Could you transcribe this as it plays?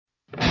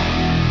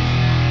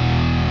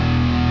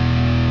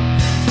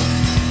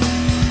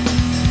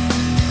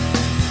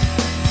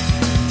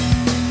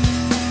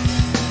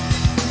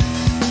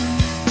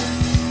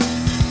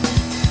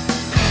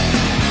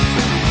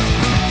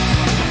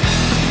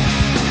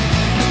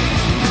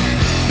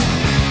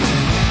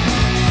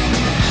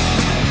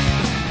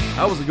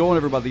How's it going,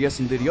 everybody? Yes,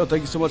 indeed. Yo,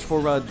 thank you so much for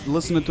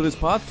listening to this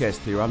podcast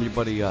here. I'm your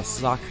buddy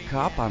Sock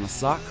Cop. I'm a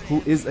Sock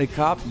who is a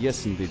cop.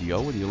 Yes, indeed,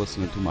 yo, and you're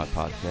listening to my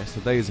podcast.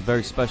 Today is a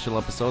very special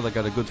episode. I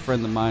got a good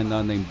friend of mine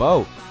named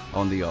Bo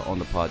on the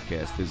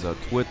podcast. His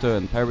Twitter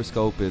and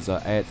Periscope is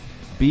at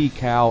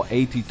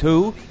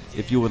bcow82.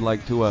 If you would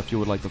like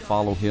to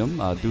follow him,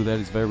 do that.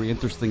 He's a very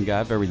interesting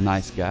guy, very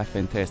nice guy,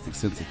 fantastic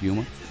sense of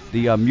humor.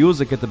 The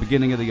music at the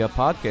beginning of the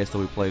podcast that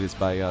we played is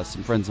by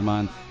some friends of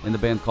mine in the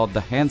band called The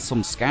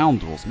Handsome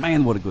Scoundrels.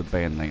 Man, what a good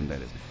band name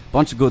that is.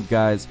 Bunch of good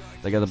guys.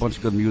 They got a bunch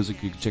of good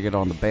music. You can check it out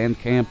on the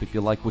Bandcamp if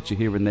you like what you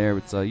hear in there.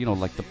 It's,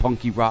 like the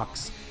punky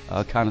rocks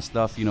kind of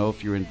stuff,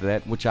 if you're into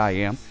that, which I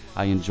am.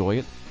 I enjoy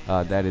it.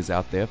 That is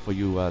out there for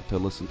you to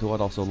listen to.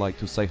 I'd also like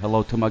to say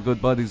hello to my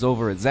good buddies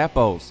over at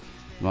Zappos.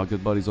 My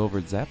good buddies over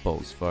at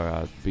Zappos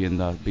for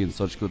being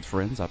such good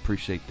friends. I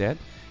appreciate that.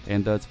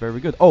 And it's very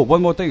good. Oh,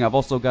 one more thing. I've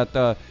also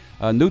got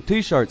new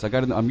T-shirts.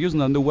 I'm using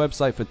a new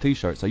website for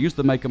T-shirts. I used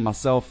to make them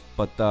myself,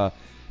 but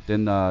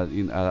then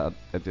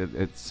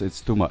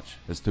it's too much.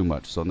 It's too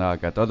much. So now I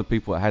got other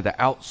people. I had to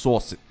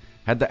outsource it.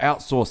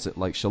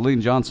 Like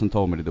Shalene Johnson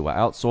told me to do. I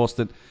outsourced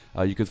it.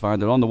 You can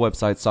find it on the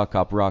website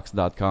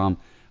sockcoprocks.com.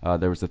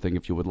 There is a thing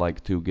if you would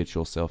like to get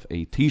yourself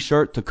a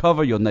T-shirt to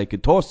cover your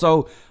naked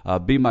torso.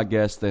 Be my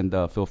guest and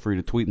feel free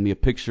to tweet me a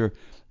picture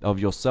of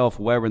yourself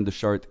wearing the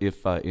shirt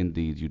if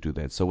indeed you do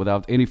that. So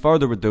without any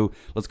further ado,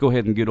 let's go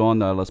ahead and get on.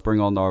 Let's bring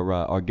on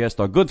our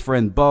guest, our good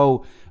friend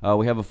Bo.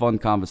 We have a fun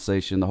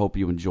conversation. I hope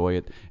you enjoy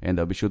it.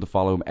 And be sure to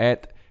follow him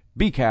at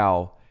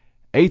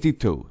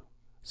bcow82.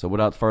 So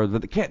without further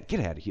ado, Cat, get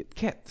out of here.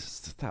 Cat,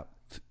 stop.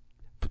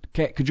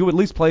 Cat, could you at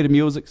least play the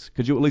music?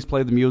 Thank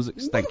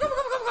you.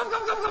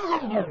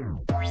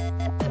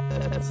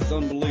 This is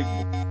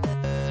unbelievable.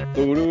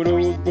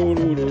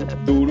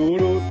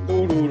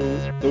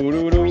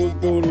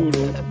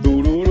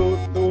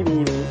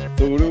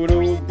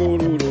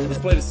 Let's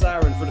play the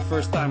siren for the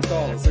first time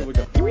callers. Here we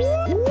go.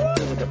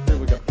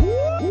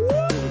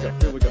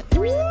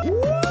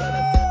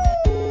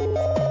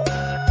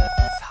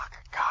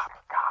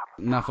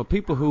 Now, for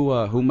people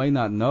who may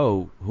not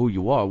know who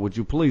you are, would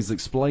you please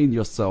explain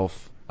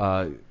yourself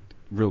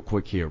real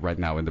quick here, right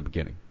now, in the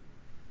beginning?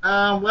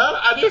 I'm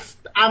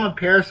a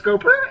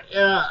periscoper.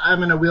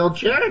 I'm in a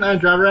wheelchair, and I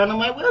drive around in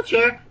my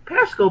wheelchair,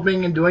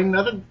 periscoping and doing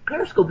other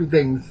periscoping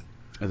things.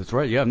 That's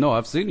right. Yeah. No,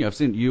 I've seen you.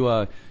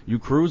 You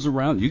cruise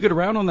around. You get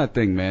around on that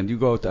thing, man.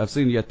 I've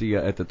seen you at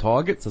the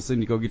Targets. I've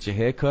seen you go get your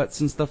haircuts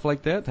and stuff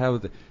like that. How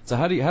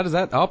does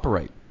that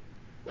operate?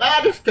 Well,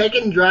 I just take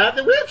it and drive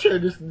the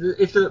wheelchair.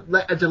 It's an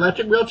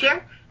electric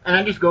wheelchair, and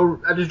I just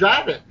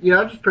drive it.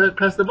 Just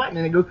press the button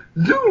and it goes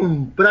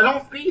zoom. But I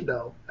don't speed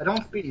though.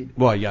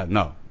 Well, yeah,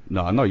 no,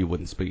 I know you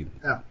wouldn't speed.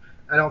 No,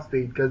 I don't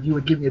speed because you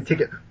would give me a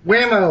ticket.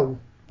 Whammo!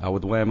 I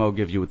would whammo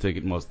give you a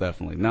ticket, most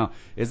definitely. Now,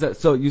 is that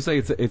so? You say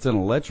it's an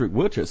electric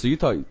wheelchair, so you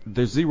thought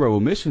there's zero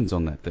emissions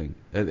on that thing?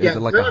 Is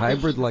it like a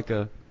hybrid,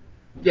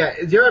 Yeah,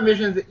 zero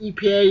emissions,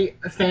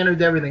 EPA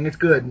standards, everything. It's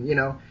good,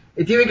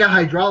 It's even got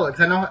hydraulics.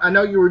 I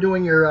know you were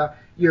doing your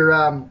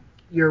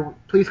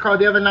police car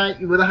the other night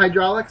with the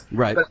hydraulics.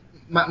 Right. But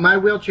my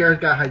wheelchair's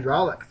got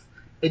hydraulics.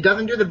 It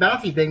doesn't do the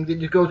bouncy things.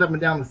 It just goes up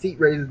and down. The seat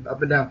raises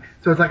up and down,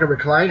 so it's like a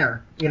recliner.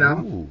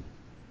 Ooh.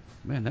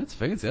 Man, that's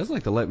fancy. That's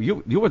like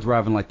you were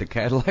driving like the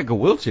Cadillac of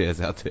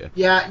wheelchairs out there.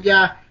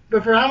 Yeah.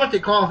 But for how much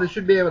it costs, it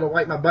should be able to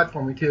wipe my butt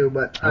for me too.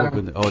 But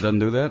it doesn't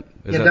do that?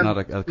 Is that not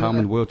a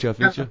common wheelchair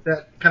feature?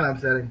 Kind of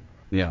upsetting.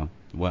 Yeah.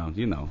 Well,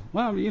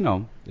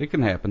 it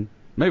can happen.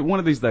 Maybe one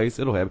of these days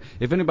it'll happen.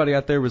 If anybody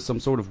out there is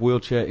some sort of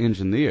wheelchair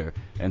engineer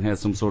and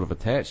has some sort of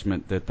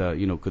attachment that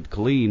could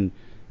clean,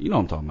 what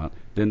I'm talking about,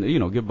 then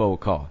give Bo a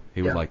call.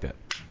 He would like that.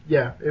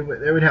 Yeah, it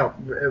would help.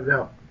 It would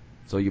help.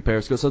 So you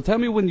Periscope. So tell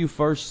me when you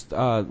first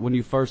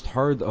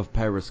heard of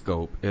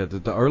Periscope,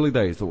 the early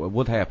days.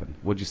 What happened?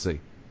 What'd you see?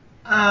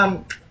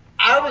 I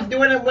was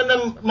doing it when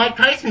the Mike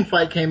Tyson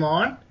fight came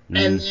on,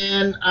 and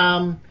then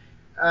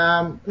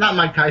not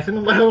Mike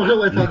Tyson. What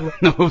am I talking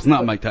about? No, it was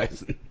not Mike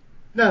Tyson.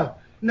 No,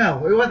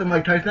 it wasn't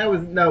Mike Tyson. It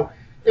was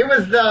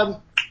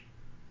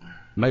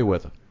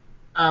Mayweather.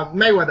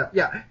 Mayweather,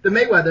 yeah, the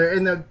Mayweather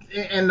and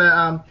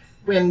the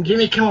when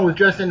Jimmy Kimmel was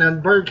dressed in a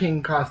Burger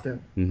King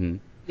costume,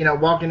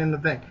 walking in the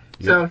thing.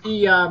 Yep. So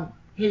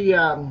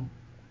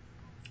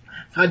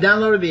so I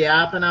downloaded the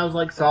app and I was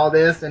like, saw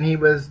this, and he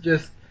was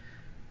just,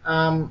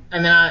 and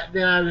then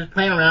I was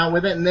playing around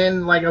with it, and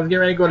then I was getting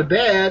ready to go to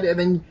bed, and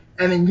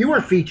then you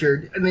were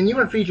featured, it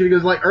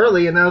was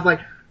early, and I was like,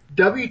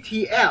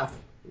 WTF,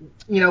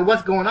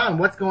 what's going on,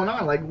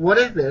 what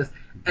is this?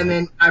 And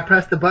then I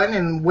pressed the button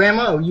and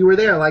whammo, you were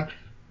there,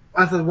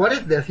 I said, what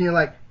is this? And you're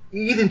like,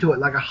 ease into it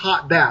like a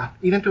hot bath.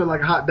 That's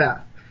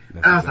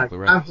and I was exactly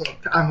like, right.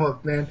 I'm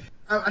hooked, man.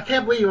 I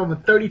can't believe I'm a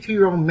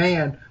 32-year-old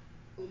man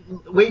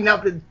waiting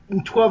up at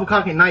 12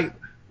 o'clock at night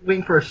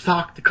waiting for a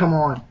sock to come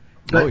on.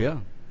 But, oh, yeah.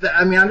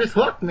 I'm just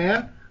hooked,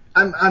 man.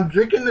 I'm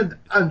drinking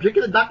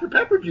the Dr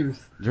Pepper juice.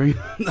 Drink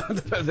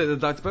the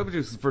Dr Pepper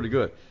juice is pretty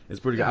good. It's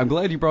pretty good. Yeah. I'm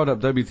glad you brought up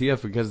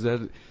WTF because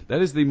that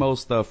is the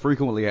most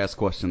frequently asked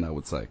question, I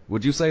would say.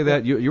 Would you say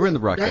that you're in the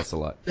broadcast a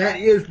lot? That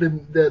is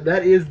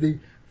the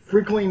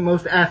frequently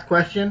most asked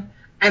question.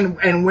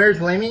 And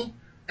where's Lemmy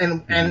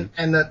and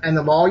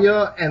the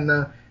lawyer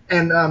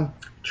and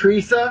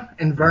Teresa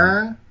and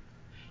Vern,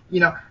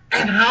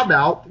 and how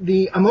about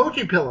the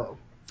emoji pillow?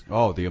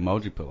 Oh, the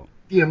emoji pillow.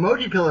 The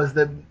emoji pillow is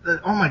the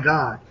oh my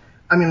god.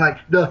 I mean, like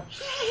the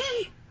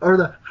or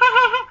the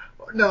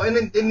no,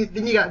 and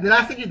then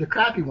I sent you the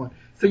crappy one.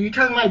 So you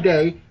turn my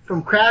day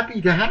from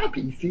crappy to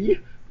happy. See,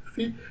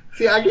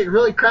 I get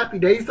really crappy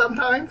days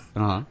sometimes.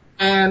 And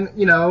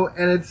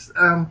and it's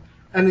and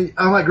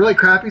I'm like really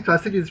crappy. So I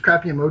sent you this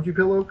crappy emoji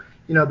pillow.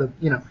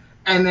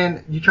 And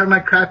then you turn my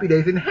crappy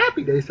days into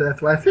happy days. So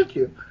that's why I sent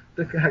you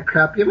the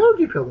crappy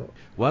emoji pillow.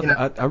 Well,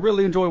 I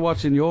really enjoy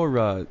watching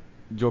your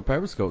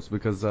periscopes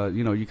because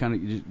you kind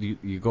of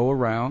you go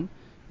around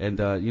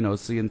and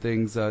seeing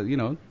things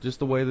just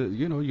the way that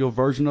your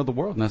version of the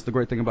world, and that's the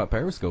great thing about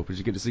Periscope is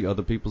you get to see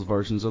other people's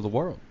versions of the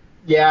world.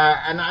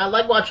 Yeah, and I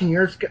like watching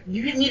yours.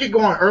 You need to go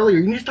on earlier.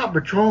 You need to stop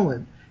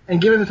patrolling and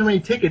giving so many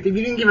tickets. If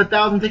you didn't give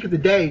 1,000 tickets a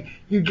day,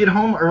 you'd get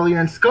home earlier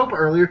and scope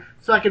earlier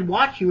so I could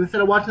watch you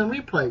instead of watching the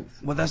replays.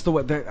 Well, that's the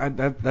way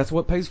that's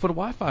what pays for the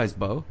Wi-Fi's,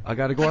 Bo. I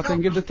got to go out there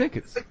and give the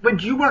tickets.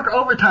 But you work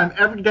overtime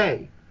every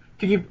day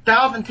to give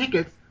 1,000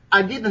 tickets.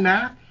 I did the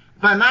math.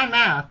 By my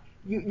math,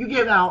 you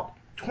give out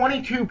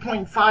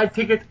 22.5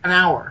 tickets an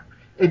hour.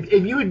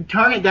 If you would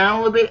turn it down a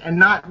little bit and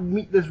not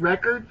meet this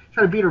record,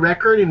 try to beat a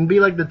record and be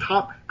like the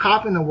top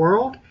cop in the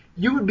world,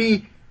 you would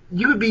be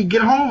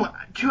get home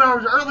 2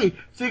 hours early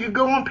so you could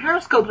go on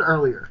Periscope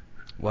earlier.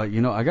 Well,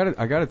 I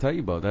gotta tell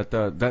you, Bo,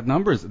 that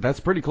numbers that's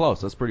pretty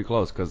close. That's pretty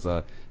close because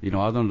I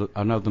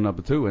know the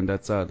number 2, and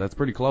that's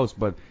pretty close.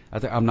 But I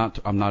think I'm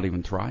not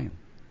even trying.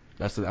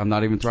 I'm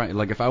not even trying.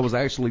 Like if I was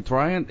actually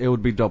trying, it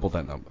would be double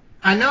that number.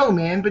 I know,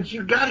 man, but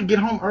you got to get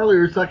home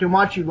earlier so I can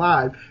watch you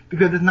live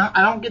because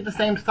I don't get the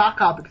same sock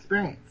hop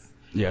experience.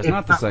 Yeah, it's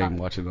not the same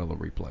watching another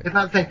replay. It's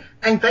not the same.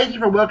 And thank you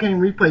for welcoming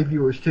replay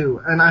viewers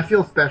too, and I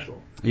feel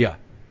special. Yeah.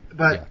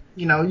 But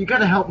you got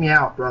to help me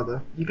out,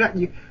 brother. You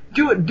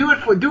do it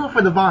for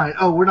the Vine.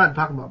 Oh, we're not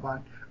talking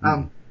about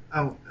Vine.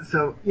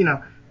 So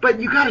but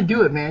you got to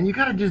do it, man. You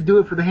got to just do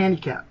it for the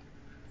handicap.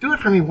 Do it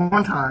for me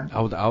one time.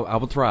 I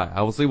will try.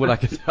 I will see what I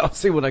can. I'll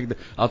see what I can do.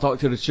 I'll talk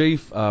to the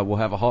chief. We'll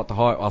have a heart to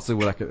heart. I'll see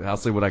what I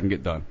can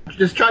get done.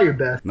 Just try your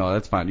best. No,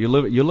 that's fine. You're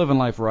living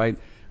life right.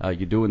 You're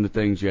doing the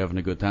things. You're having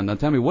a good time. Now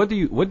tell me, what do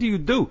you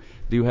do?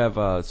 Do you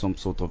have some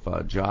sort of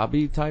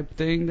jobby type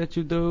thing that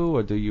you do,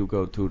 or do you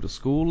go to the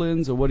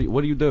schoolings, or what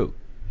do you do?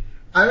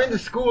 I'm in the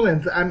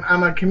schoolings.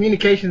 I'm a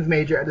communications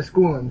major at the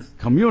schoolings.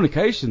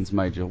 Communications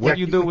major. What do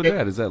you do with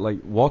that? Is that like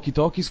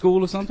walkie-talkie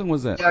school or something?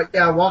 What's that?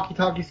 Yeah,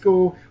 walkie-talkie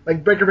school,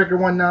 like Breaker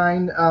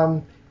 19.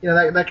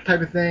 That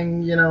type of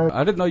thing.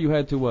 I didn't know you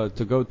had to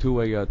go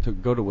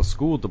to a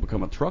school to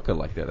become a trucker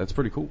like that. That's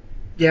pretty cool.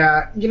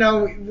 Yeah,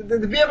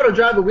 to be able to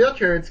drive a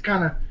wheelchair, it's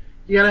kind of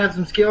you gotta have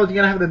some skills. You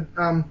gotta have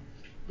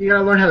you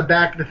gotta learn how to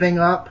back the thing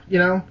up.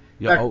 Yeah.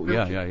 Yeah.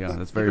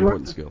 That's a very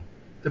important skill.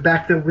 To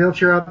back the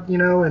wheelchair up,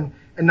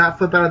 and not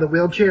flip out of the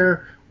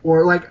wheelchair,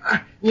 or every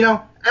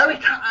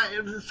time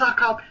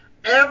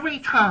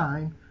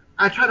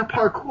I try to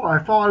parkour, I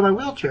fall out of my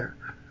wheelchair.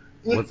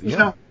 And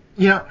if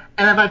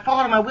I fall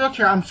out of my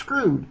wheelchair, I'm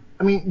screwed.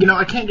 I mean,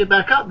 I can't get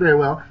back up very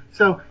well.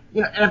 So,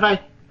 and if I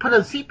put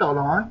a seatbelt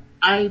on,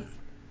 I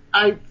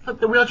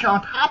flip the wheelchair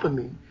on top of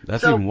me.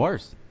 That's even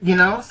worse.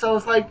 So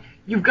it's like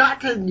you've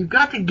got to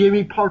give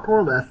me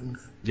parkour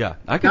lessons. Yeah,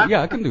 I can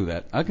do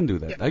that. I can do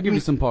that. I give you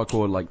some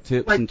parkour like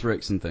tips and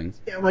tricks and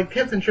things. Yeah, like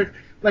tips and tricks.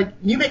 Like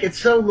you make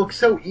it look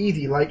so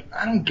easy. Like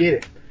I don't get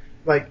it.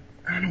 I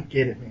don't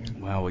get it,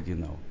 man. Well, I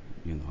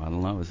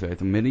don't know.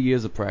 It's many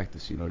years of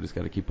practice. Just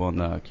got to keep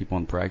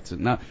on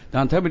practicing. Now,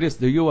 Don, tell me this: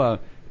 do you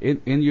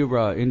in your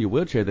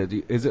wheelchair?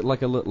 Is it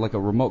like a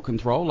remote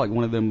control, like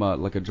one of them,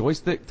 like a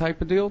joystick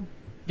type of deal?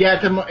 Yeah,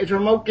 it's a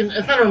remote.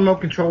 It's not a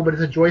remote control, but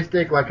it's a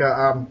joystick, like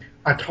a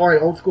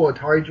Atari, old school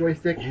Atari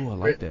joystick. Oh, I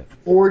like that.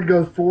 Forward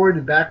goes forward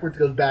and backwards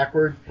goes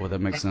backwards. Well, that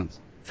makes sense.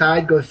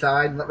 Side goes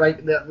side, right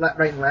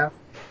and left.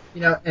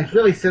 And it's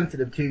really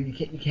sensitive too.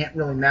 You can't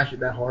really mash it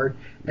that hard.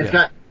 It's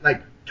got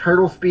like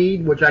turtle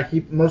speed, which I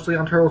keep mostly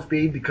on turtle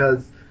speed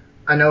because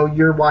I know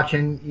you're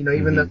watching.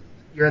 Even though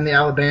you're in the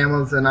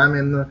Alabamas and I'm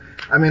in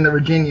the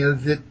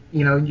Virginias,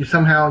 you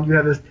somehow you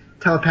have this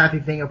telepathy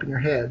thing up in your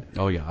head.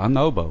 Oh yeah, I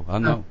know, Bo. I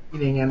know.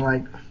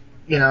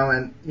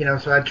 And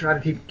so I try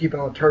to keep it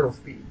on turtle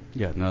speed.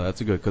 Yeah, no,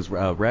 that's a good because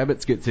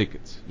rabbits get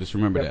tickets. Just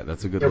remember that.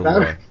 That's a good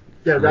rabbits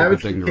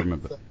good thing to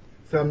remember.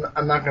 So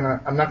I'm not gonna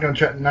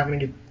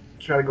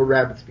try to go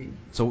rabbit speed.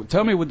 So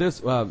tell me with this,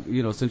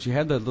 since you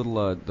had that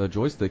little the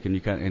joystick and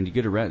you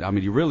get around. I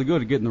mean, you're really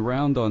good at getting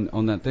around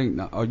on that thing.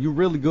 Now, are you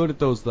really good at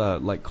those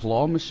like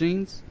claw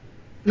machines?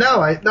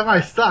 No,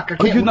 I suck. I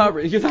can't. You're not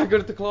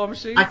good at the claw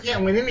machine? I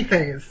can't win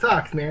anything. It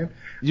sucks, man.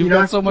 You've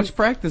got so much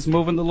practice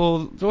moving the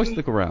little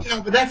joystick around.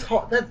 But that's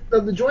hard.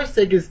 The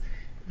joystick is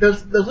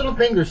those little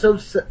things are so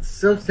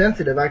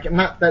sensitive. Like, I'm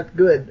not that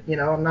good,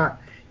 I'm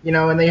not,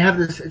 and they have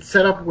this it's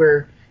set up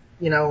where,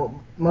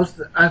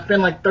 I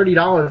spend like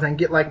 $30 and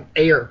get like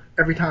air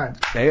every time.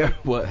 Air?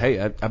 Well, hey,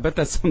 I bet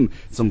that's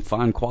some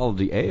fine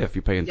quality air if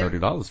you're paying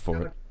 $30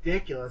 for it.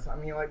 Ridiculous. I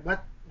mean, like,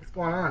 what's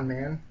going on,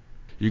 man?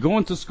 You're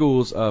going to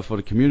schools for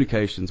the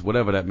communications,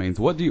 whatever that means.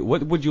 What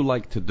would you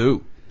like to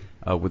do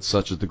with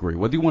such a degree?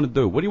 What do you want to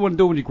do? What do you want to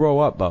do when you grow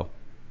up, Bo?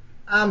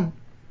 I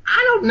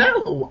don't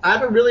know.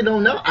 Really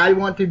don't know. I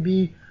want to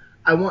do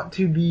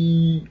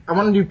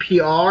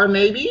PR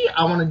maybe.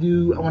 I want to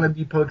do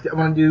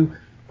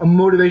a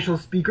motivational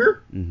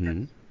speaker.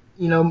 Mm-hmm.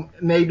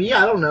 Maybe,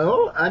 I don't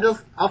know.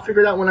 I'll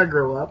figure it out when I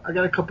grow up. I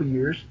got a couple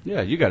years.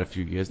 Yeah, you got a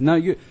few years. Now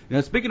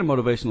speaking of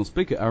motivational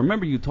speaker, I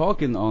remember you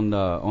talking on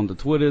the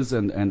Twitters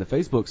and the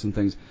Facebooks and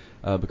things,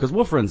 because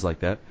we're friends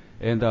like that.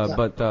 And Yeah.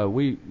 but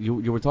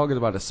you were talking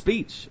about a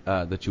speech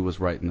that you was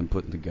writing and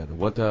putting together.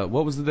 What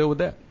was the deal with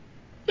that?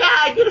 Yeah,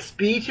 I did a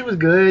speech. It was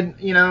good.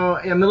 A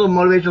little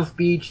motivational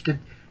speech to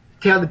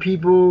tell the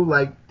people,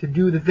 like, to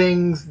do the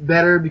things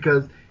better,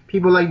 because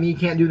people like me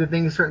can't do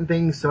certain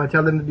things, so I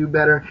tell them to do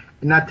better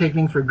and not take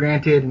things for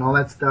granted and all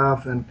that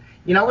stuff. And,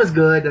 it was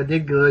good. I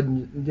did good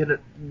and did it,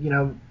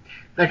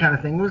 that kind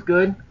of thing. It was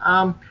good.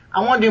 I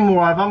want to do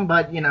more of them,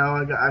 but, I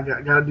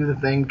got to do the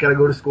thing. Got to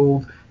go to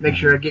schools, make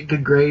sure I get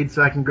good grades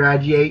so I can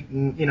graduate.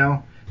 And,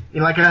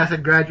 like I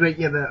said, graduate.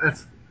 Yeah,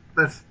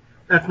 that's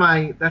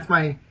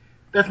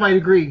my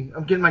degree.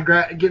 I'm getting my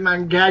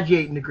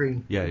graduating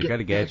degree. Yeah, you got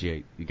to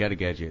graduate. You got to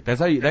graduate. That's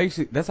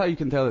how you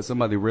can tell that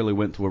somebody really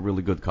went to a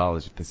really good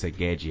college if they say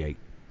graduate.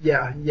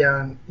 Yeah.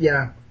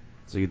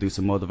 So you do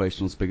some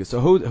motivational speaking. So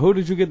who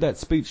did you give that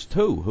speech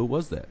to? Who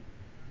was that?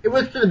 It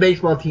was to the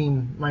baseball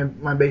team,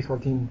 my baseball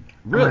team.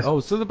 Really? Oh,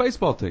 so the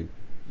baseball team.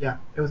 Yeah,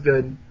 it was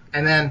good.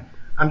 And then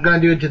I'm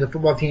gonna do it to the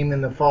football team in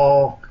the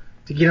fall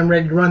to get them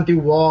ready to run through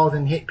walls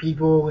and hit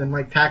people and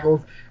like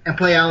tackles and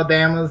play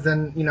Alabama's.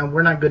 And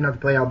we're not good enough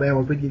to play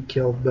Alabama's. We get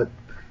killed, but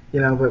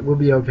but we'll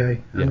be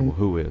okay. Yeah, well,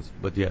 who is?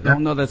 But yeah,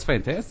 no, that's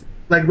fantastic.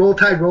 Like Roll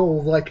Tide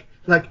Rolls,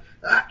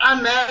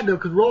 I'm mad though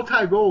because Roll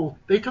Tide Rolls,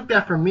 they took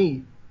that from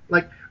me.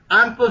 Like,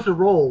 I'm supposed to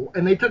roll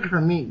and they took it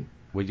from me.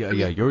 Well,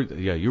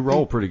 you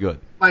roll pretty good.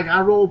 Like,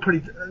 I roll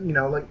pretty,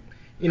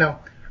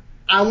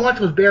 I once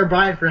was Bear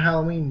Bryant for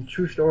Halloween.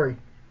 True story.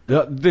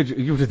 Did you?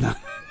 You did not.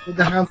 With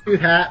the houndstooth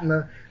hat and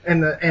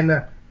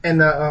the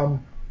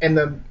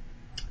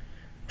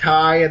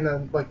tie and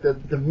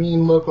the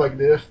mean look like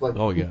this. Like,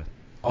 oh yeah.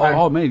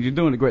 Oh man, you're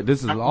doing it great. This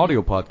is an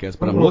audio podcast,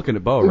 but I'm looking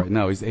at Bo right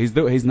now.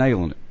 He's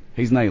nailing it.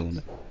 He's nailing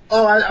it.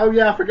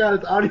 I forgot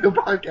it's audio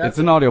podcast. It's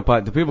an audio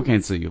podcast. The people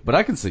can't see you, but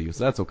I can see you,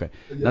 so that's okay.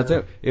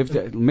 Yeah.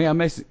 May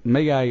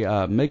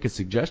I make a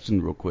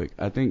suggestion real quick?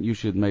 I think you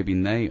should maybe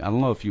name. I don't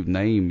know if you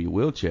name your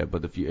wheelchair,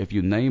 but if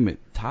you name it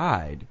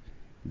Tide,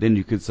 then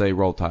you could say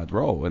Roll Tide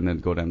Roll and then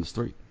go down the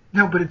street.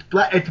 No, but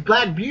it's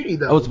Black Beauty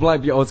though. Oh, it's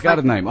Black Beauty. Oh, it's got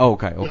a name. Oh,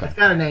 okay. Yeah, it's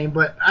got a name,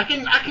 but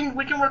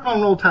we can work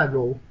on Roll Tide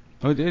Roll.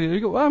 Oh, there you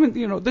go. Well, I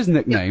mean, there's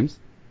nicknames.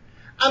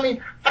 I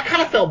mean, I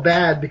kind of felt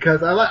bad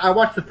because I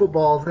watched the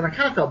footballs and I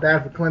kind of felt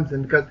bad for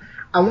Clemson because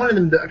I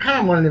kind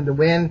of wanted them to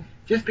win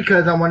just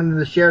because I wanted them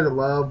to share the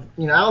love.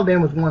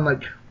 Alabama's won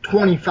like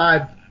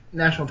 25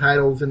 national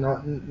titles in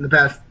the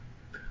past,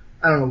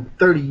 I don't know,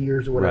 30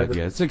 years or whatever. Right,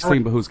 yeah,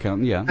 16, but who's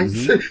counting? Yeah.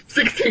 Mm-hmm.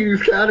 16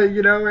 who's counting,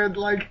 and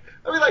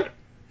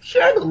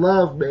share the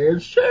love, man.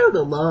 Share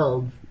the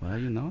love.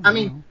 Well, I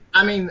mean,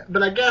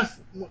 but I guess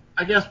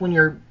when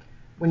you're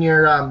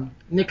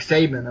Nick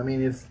Saban, I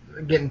mean, it's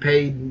getting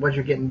paid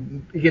you're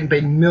getting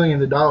paid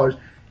millions of dollars.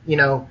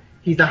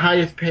 He's the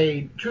highest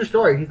paid. True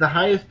story. He's the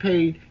highest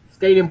paid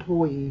state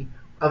employee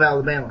of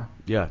Alabama.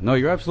 Yeah, no,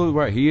 you're absolutely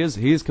right. He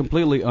is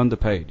completely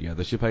underpaid. Yeah,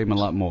 they should pay him a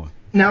lot more.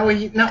 No,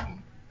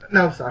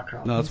 Sock.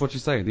 No, that's what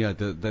you're saying. Yeah,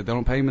 they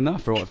don't pay him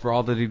enough for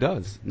all that he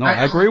does. No,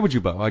 I agree with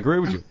you, Bo. I agree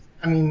with you.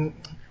 I mean,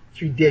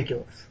 it's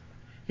ridiculous.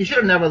 He should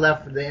have never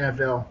left for the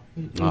NFL.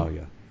 Oh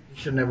yeah. He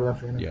should have never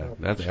left for the NFL.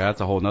 Yeah, that's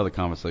a whole nother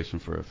conversation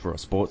for a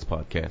sports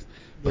podcast.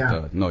 But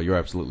Yeah. No, you're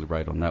absolutely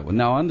right on that one.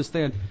 Now I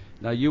understand.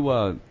 Now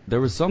you there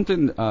was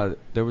something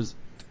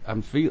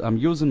I'm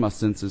using my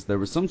senses. There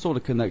was some sort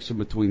of connection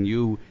between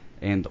you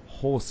and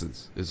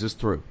horses. Is this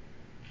true?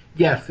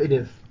 Yes, it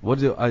is.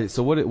 What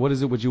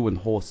is it with you and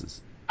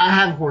horses? I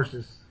have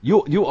horses.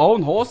 You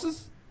own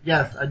horses?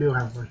 Yes, I do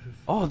have horses.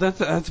 Oh, that's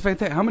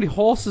fantastic. How many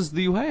horses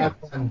do you I have?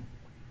 have one.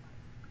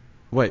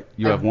 Wait,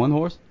 you have one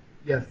horse?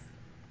 Yes.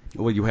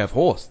 Well, you have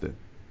horse then.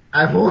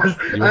 I have horse.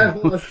 I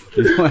have horse.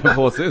 You don't have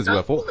horses. You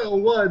have horse.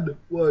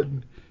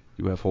 One.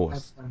 You have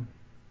horse.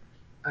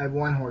 I have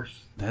one horse.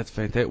 That's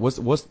fantastic.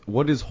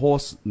 What is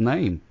horse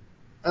name?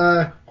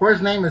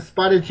 Horse name is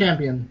Spotted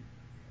Champion.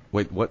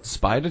 Wait, what?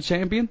 Spider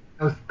Champion?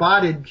 No,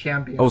 Spotted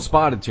Champion. Oh,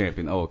 Spotted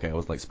Champion. Oh, okay. I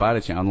was like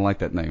Spider Champion. I don't like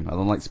that name. I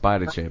don't like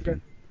Spider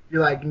Champion.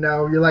 You're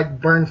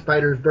like burn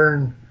spiders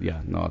burn. Yeah,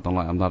 no, I don't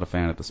like. I'm not a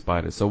fan of the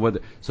spiders. So what?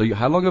 So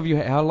how long have you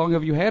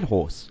had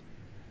horse?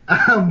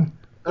 I've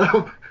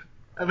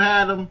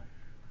had them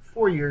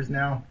 4 years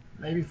now,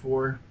 maybe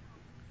 4.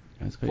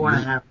 That's great.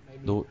 4.5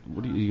 maybe.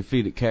 What do you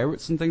feed it?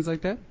 Carrots and things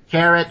like that?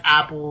 Carrot,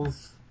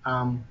 apples,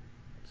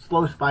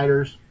 slow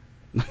spiders.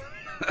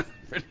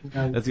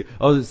 That's good.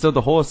 Oh, so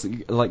the horse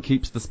like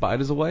keeps the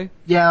spiders away?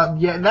 Yeah,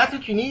 that's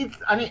what you need.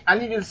 I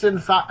need to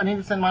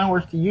send my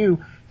horse to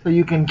you so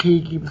you can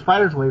keep the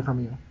spiders away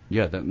from you.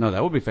 Yeah,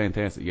 that would be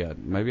fantastic. Yeah,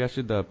 maybe I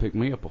should pick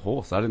me up a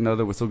horse. I didn't know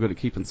they were so good at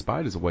keeping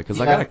spiders away. Because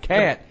I got a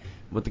cat,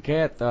 but the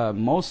cat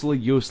mostly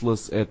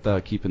useless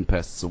at keeping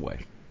pests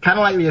away. Kind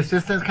of like the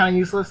assistant's kind of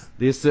useless.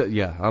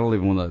 Yeah, I don't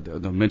even want to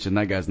mention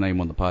that guy's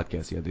name on the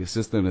podcast yet. The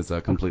assistant is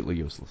completely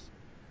useless.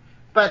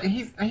 But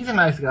he's a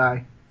nice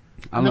guy.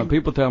 I don't know.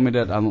 People tell me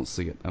that. I don't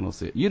see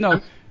it. You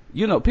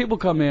know, people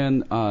come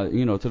in,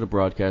 to the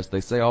broadcast.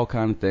 They say all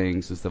kind of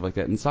things and stuff like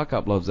that. And Sock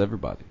Hop loves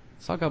everybody.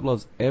 Sock Hop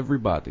loves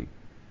everybody.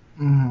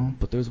 Mm-hmm.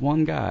 But there's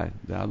one guy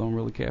that I don't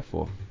really care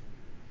for.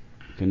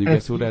 Can you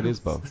guess who that is,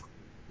 Bo?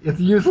 It's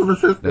the useless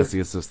assistant. That's the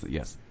assistant.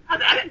 Yes.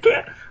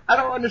 I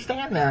don't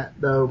understand that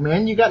though,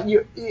 man.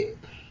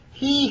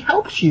 He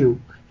helps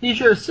you. He's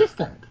your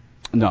assistant.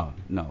 No.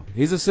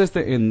 He's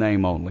assistant in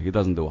name only. He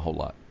doesn't do a whole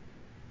lot.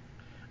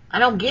 I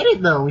don't get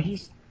it though.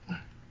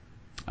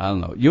 I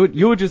don't know.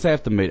 You would just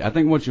have to meet. I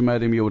think once you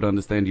met him, you would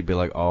understand. You'd be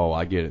like, oh,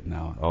 I get it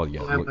now. Oh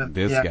yeah, look,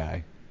 this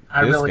guy.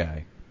 I really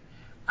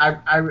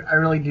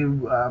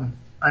do.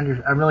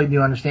 I really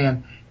do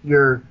understand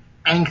your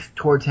angst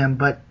towards him,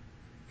 but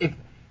if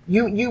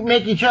you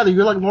make each other,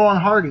 you're like Laurel and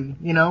Hardy.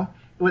 You know,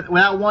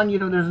 without one,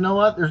 there's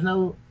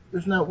no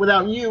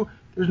without you,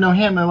 there's no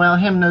him, and without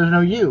him, there's no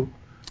you.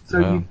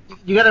 So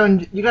you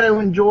gotta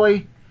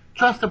enjoy.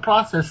 Trust the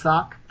process,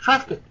 Sock.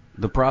 Trust it.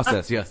 The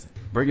process, yes.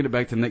 Bringing it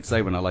back to Nick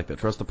Saban, I like that.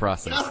 Trust the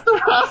process. Trust the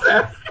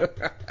process.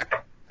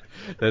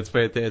 That's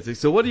fantastic.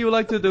 So what do you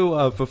like to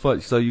do for fun?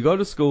 So you go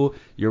to school.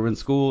 You're in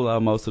school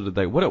most of the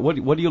day. What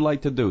do you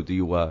like to do? Do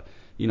you what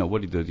do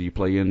you do? Do you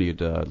play any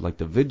like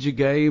the video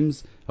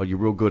games? Are you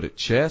real good at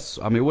chess?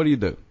 I mean, what do you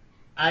do?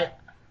 I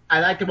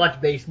like to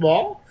watch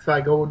baseball, so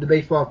I go to the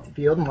baseball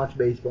field and watch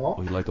baseball.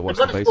 Oh, you like to watch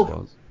the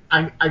baseballs?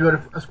 I go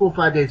to school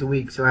 5 days a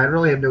week, so I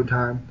really have no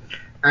time.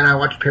 And I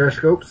watch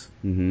Periscopes.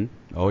 Mm-hmm.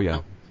 Oh,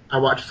 yeah. I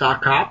watch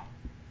Sock Hop.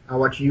 I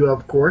watch you,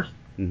 of course.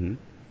 Mm-hmm.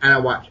 And I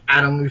watch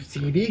Adam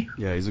Lucidi.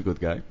 Yeah, he's a good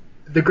guy.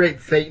 The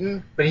Great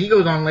Satan. But he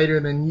goes on later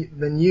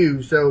than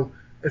you, so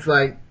it's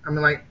like,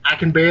 I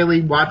can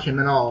barely watch him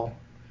at all.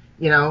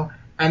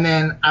 And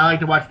then I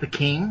like to watch The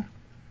King.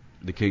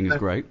 The King is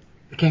great.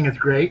 The King is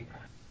great.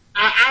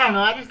 I don't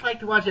know. I just like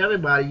to watch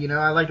everybody,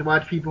 I like to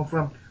watch people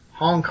from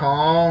Hong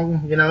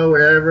Kong,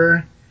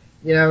 wherever.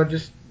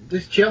 Just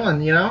chilling,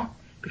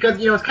 Because,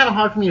 it's kind of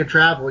hard for me to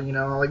travel,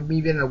 like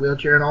me being in a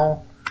wheelchair and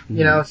all,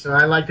 so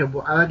I like to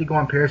go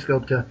on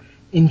Periscope to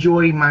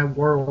enjoy my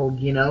world,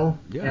 Yeah.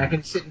 And I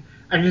can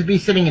just be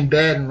sitting in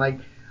bed and like,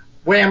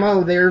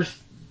 whammo, there's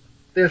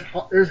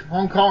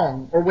Hong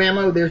Kong, or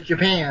whammo, there's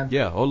Japan.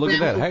 Yeah. Oh, look at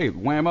that. Hey,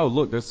 whammo,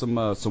 look, there's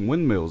some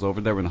windmills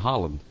over there in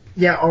Holland.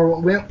 Yeah, or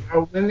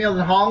windmills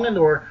in Holland,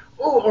 or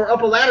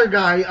up a ladder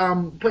guy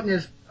putting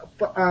his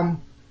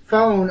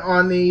phone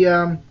on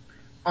the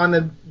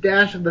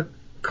dash of the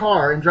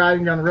car and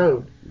driving down the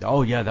road.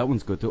 Oh yeah, that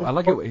one's good too. I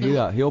like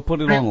it. He'll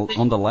put it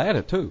on the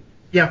ladder too.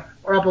 Yeah,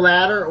 or up a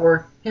ladder,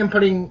 or him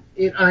putting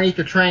it underneath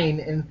the train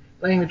and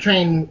letting the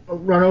train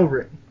run over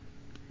it.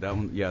 That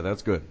one, yeah,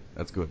 that's good.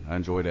 That's good. I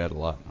enjoyed that a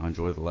lot.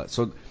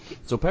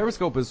 So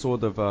Periscope is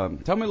sort of.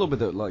 Tell me a little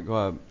bit like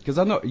because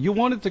I know you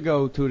wanted to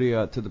go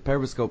to the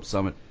Periscope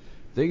Summit.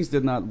 Things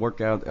did not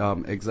work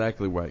out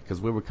exactly right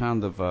because we were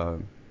kind of a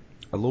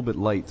little bit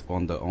late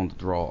on the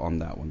draw on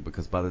that one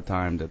because by the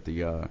time that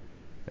the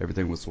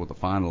everything was sort of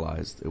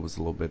finalized, it was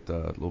a little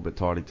bit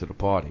tardy to the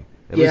party,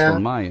 at least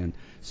on my end.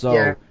 So.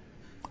 Yeah.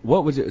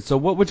 What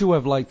would you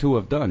have liked to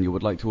have done? You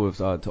would like to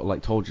have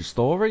told your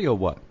story or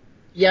what?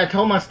 Yeah, I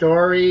told my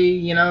story,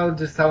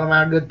 just tell them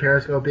how good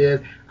Periscope is.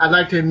 I'd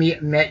like to have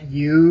met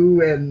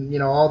you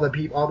and, all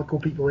the cool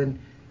people in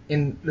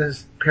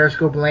this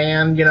Periscope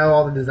land,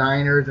 all the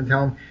designers, and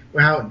tell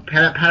them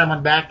pat them on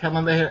the back, tell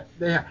them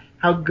they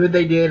how good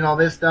they did and all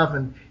this stuff,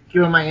 and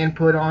give them my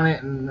input on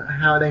it and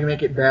how they can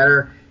make it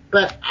better.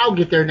 But I'll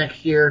get there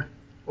next year,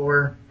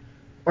 or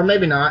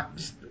maybe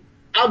not.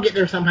 I'll get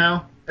there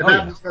somehow. If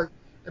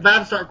I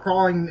have to start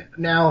crawling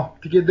now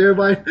to get there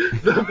by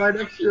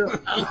next year,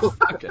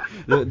 okay.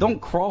 Don't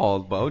crawl,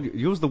 Bo.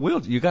 Use the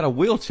wheelchair. You got a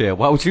wheelchair.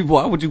 Why would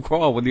you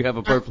crawl when you have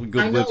a perfectly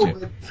good wheelchair? I know,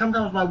 but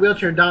sometimes my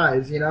wheelchair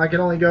dies. I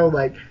can only go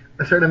like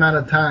a certain amount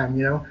of time.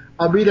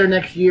 I'll be there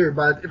next year.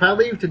 But if I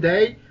leave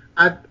today,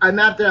 I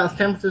mapped out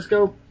San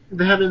Francisco.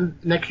 They have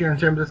it next year in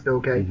San Francisco.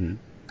 Okay. Mm-hmm.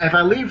 If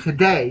I leave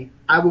today,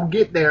 I will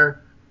get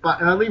there.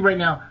 But if I leave right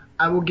now,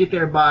 I will get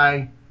there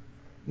by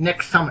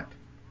next summit.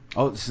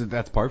 Oh, so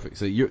that's perfect.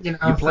 So you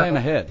plan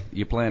ahead.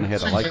 You plan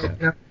ahead. I like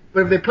that.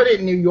 But if they put it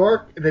in New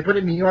York,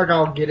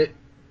 I'll get it.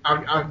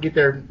 I'll get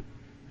there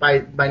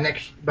by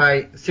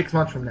 6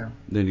 months from now.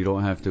 Then you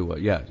don't have to.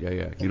 Yeah.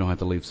 You don't have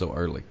to leave so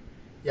early.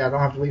 Yeah, I don't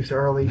have to leave so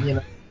early.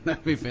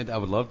 That'd be fantastic. I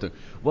would love to.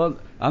 Well,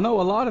 I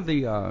know a lot of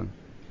the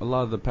a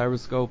lot of the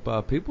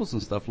Periscope peoples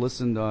and stuff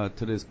listen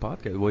to this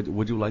podcast.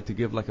 Would you like to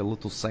give like a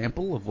little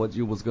sample of what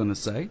you was gonna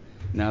say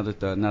now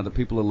that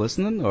people are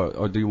listening,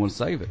 or do you want to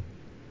save it?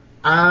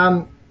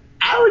 I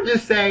would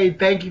just say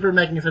thank you for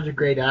making such a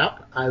great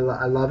app. I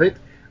love it.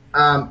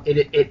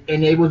 It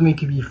enables me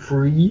to be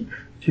free,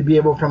 to be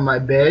able from my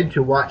bed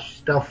to watch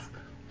stuff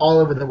all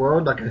over the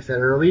world, like I said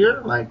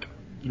earlier, like,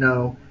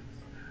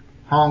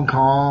 Hong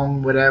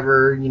Kong,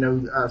 whatever,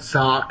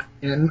 SOC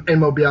in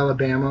Mobile,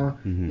 Alabama,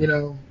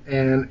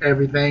 and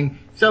everything.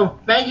 So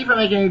thank you for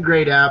making a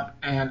great app,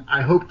 and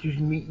I hope to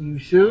meet you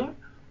soon.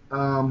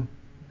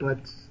 But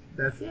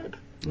that's it.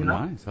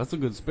 Nice. That's a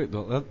good spit.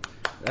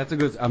 That's a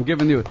good. I'm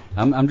giving you.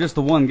 I'm just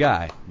the one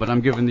guy, but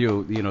I'm giving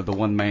you, the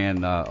one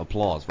man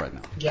applause right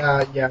now.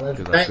 Yeah.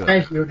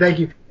 Thank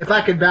you. If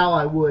I could bow,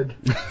 I would.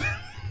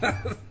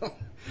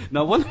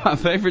 Now, one of my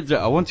favorite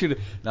jokes. I want you to.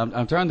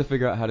 I'm trying to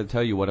figure out how to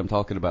tell you what I'm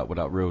talking about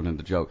without ruining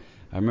the joke.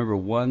 I remember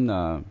one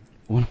of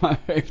my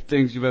favorite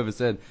things you've ever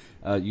said.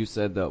 You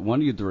said that one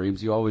of your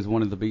dreams, you always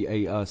wanted to be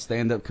a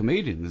stand-up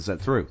comedian. Is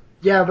that true?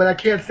 Yeah, but I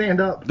can't stand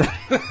up.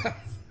 I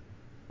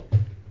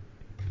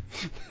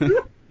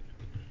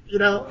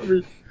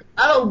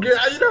don't get.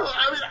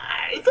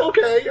 It's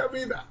okay.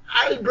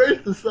 I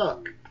embrace the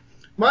suck.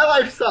 My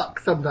life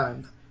sucks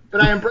sometimes,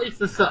 but I embrace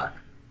the suck.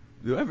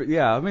 Everybody's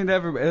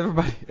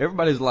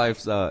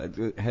life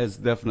has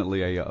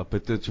definitely a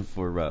potential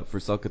for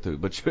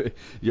suckitude, but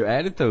your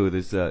attitude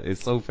is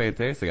so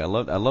fantastic. I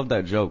love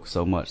that joke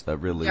so much. That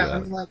really.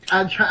 Yeah,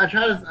 I try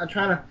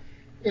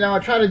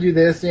to do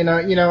this.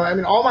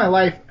 All my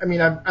life.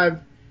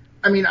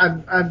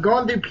 I've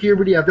gone through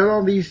puberty. I've done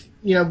all these.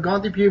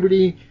 Gone through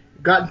puberty,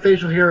 gotten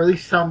facial hair, or at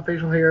least some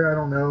facial hair. I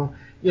don't know.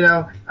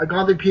 I've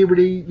gone through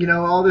puberty.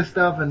 All this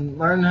stuff, and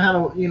learned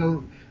how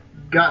to.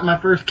 Got my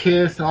first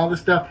kiss and all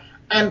this stuff.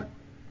 And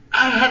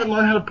I had to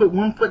learn how to put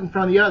one foot in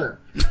front of the other.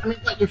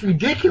 It's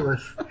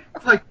ridiculous.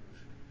 It's like,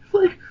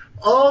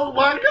 oh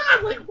my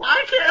God,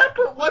 why can't I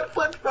put one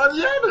foot in front of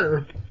the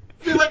other?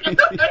 I've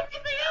done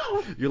everything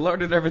else. You're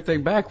learning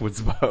everything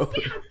backwards, Bo.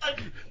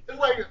 It's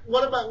like,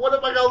 what am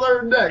I gonna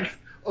learn next?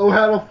 Oh,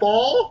 how to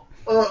fall?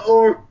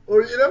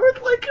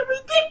 It's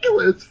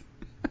ridiculous.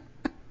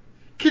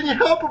 Can you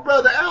help a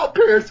brother out,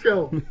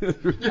 Periscope?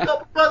 Can you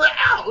help a brother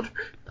out?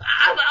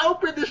 I've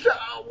opened the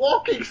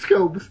walking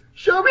scopes.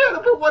 Show me how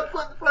to put one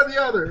foot in front of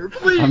the other,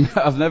 please.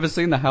 I've never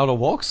seen the how to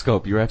walk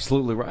scope. You're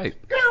absolutely right.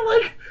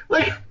 Yeah,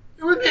 it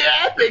would be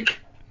epic.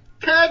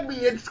 Tag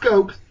me in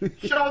scopes.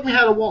 Show me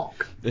how to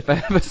walk. If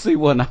I ever see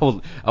one, I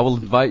will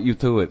invite you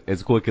to it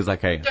as quick as I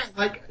can.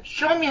 Yeah,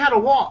 show me how to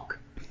walk.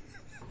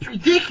 It's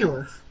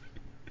ridiculous.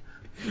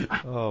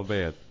 Oh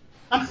man.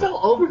 I'm so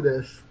over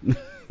this.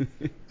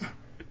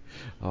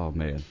 Oh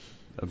man,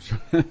 I'm sure.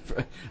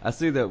 I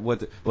see that.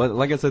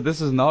 Like I said,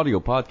 this is an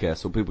audio podcast,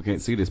 so people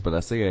can't see this. But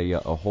I see a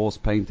horse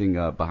painting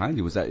behind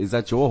you. Is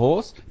that your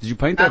horse? Did you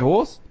paint that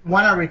horse?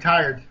 When I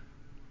retired.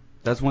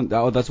 That's one.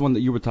 Oh, that's one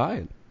that you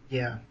retired.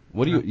 Yeah.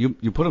 What do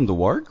you put him to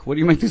work? What do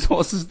you make these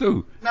horses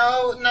do?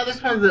 No. This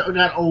one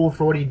got old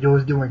for what he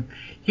was doing.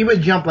 He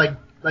would jump like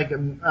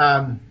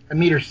a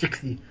meter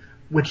 60,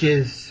 which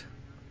is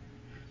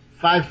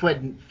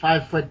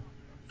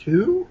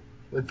 5'2"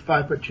 with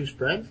 5'2"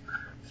 spreads.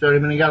 So he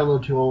got a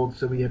little too old,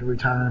 so we had to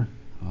retire him.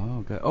 Oh,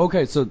 okay.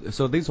 Okay, so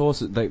these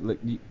horses, they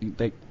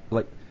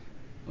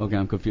okay,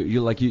 I'm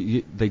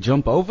confused. They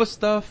jump over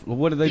stuff?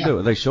 What do they do?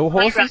 Are they show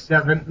horses?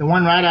 Doesn't. The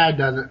one right-eyed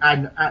doesn't.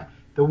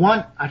 The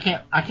one I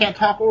can't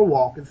talk or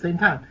walk at the same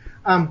time.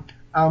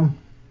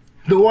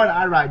 The one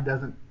I ride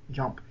doesn't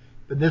jump,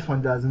 but this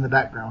one does in the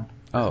background.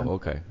 Oh,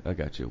 okay, I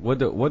got you.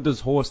 What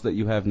does horse that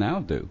you have now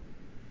do?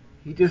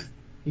 He just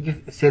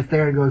sits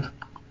there and goes.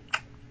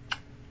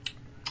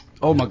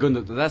 Oh my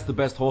goodness, that's the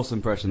best horse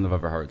impression I've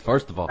ever heard.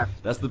 First of all,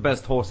 that's the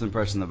best horse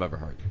impression I've ever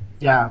heard.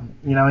 Yeah,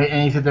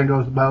 and he sits there and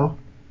goes, Bo,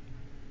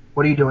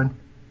 what are you doing?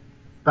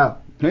 Bo.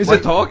 He's a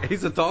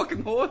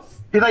talking horse?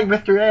 He's like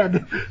Mr.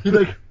 Ed. He's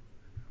like,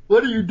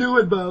 what are you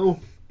doing, Bo?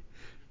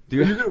 Are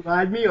you going to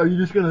ride me, or are you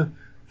just going to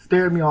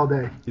stare at me all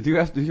day? Do you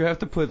have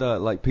to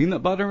put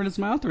peanut butter in his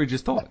mouth, or he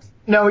just talks?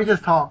 No, he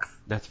just talks.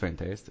 That's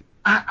fantastic.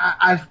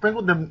 I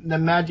sprinkled the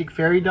magic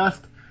fairy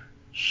dust.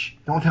 Shh,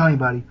 don't tell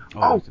anybody.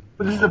 But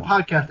this is a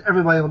podcast.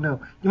 Everybody will know.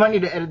 You might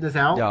need to edit this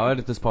out. Yeah, I'll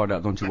edit this part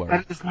out. Don't you worry.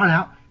 Edit this part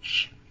out.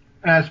 Shh.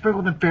 And I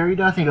sprinkled the fairy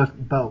dust, and he goes,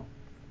 Bo,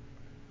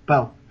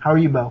 how are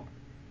you, Bo?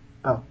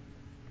 Bo.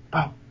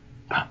 Are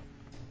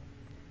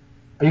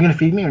you going to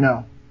feed me or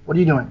no? What are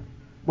you doing?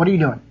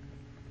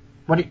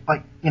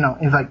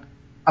 He's like,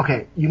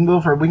 okay, we can go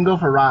for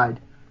a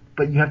ride,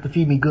 but you have to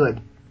feed me good.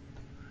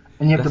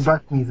 And you have to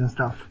brush me and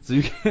stuff. So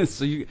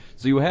you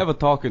have a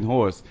talking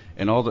horse,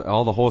 and all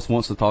the horse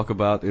wants to talk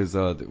about is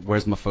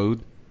where's my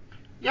food?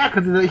 Yeah,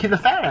 because he's a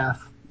fat ass.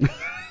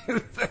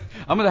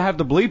 I'm gonna have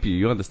to bleep you.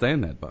 You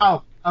understand that, Bob?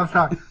 Oh, I'm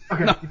sorry.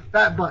 Okay, no.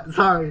 Fat butt.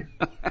 Sorry.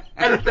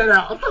 Edit that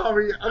out.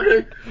 Sorry.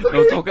 Okay.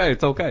 No, it's okay.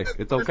 It's okay.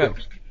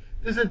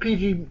 This is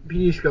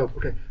PG scope.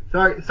 Okay.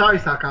 Sorry,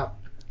 Sock Hop.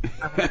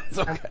 It's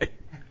okay.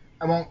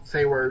 I won't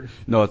say words.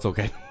 No, it's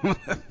okay.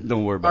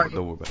 Don't worry about it.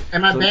 Don't worry about it.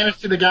 Am I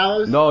banished to the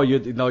gallows? No, you're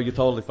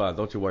totally fine.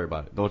 Don't you worry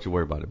about it. Don't you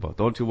worry about it, Bo.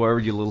 Don't you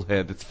worry, you little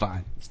head. It's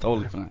fine. It's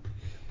totally fine.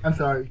 I'm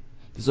sorry.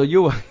 So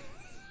you,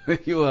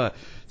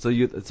 so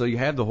you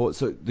have the horse.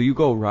 So do you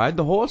go ride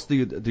the horse? Do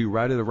you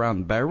ride it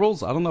around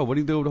barrels? I don't know. What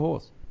do you do with the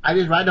horse? I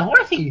just ride the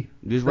horsey.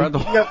 You just ride the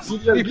horse.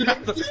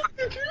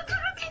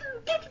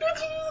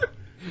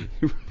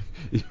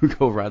 You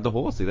go ride the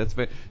horsey. That's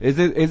fair. Is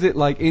it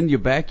like in your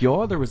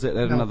backyard or is it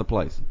at another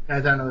place?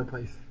 That's at another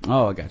place.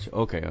 Oh, I got you.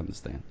 Okay, I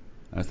understand.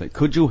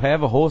 Could you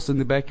have a horse in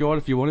the backyard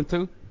if you wanted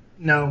to?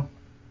 No.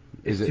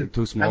 Is it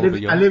too small I live, for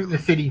you? I live in the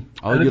city.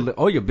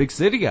 Oh, you're a big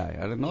city guy.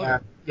 I didn't know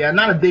that. Yeah,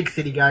 not a big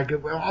city guy.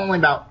 Only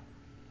about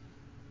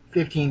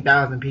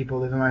 15,000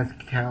 people live in my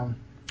town.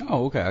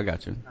 Oh, okay, I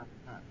got you.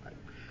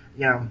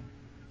 Yeah.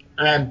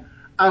 And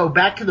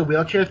back to the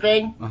wheelchair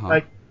thing. Uh-huh.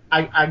 Like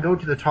I go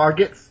to the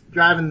Targets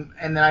driving,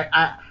 and then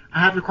I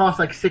have to cross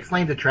like 6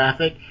 lanes of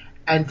traffic,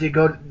 and to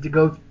go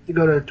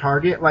to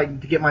Target,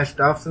 like to get my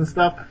stuffs and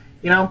stuff,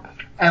 you know.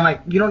 And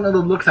like you don't know the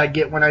looks I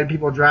get when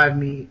people drive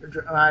me.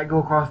 I go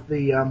across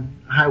the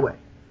highway.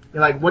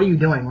 They're like, "What are you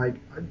doing?" Like,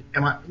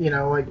 am I, you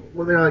know, like,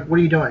 well, they're like, "What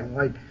are you doing?"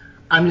 Like,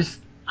 I'm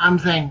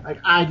saying, like,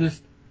 I'm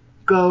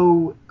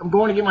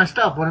going to get my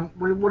stuff. What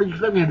do you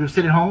expect me to do?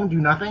 Sit at home, do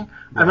nothing?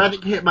 Right. I'd rather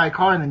get hit by a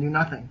car than do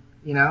nothing,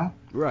 you know?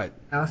 Right.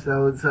 You know,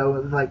 so it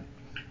was like,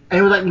 and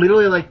it was like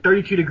literally like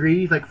 32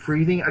 degrees, like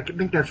freezing. I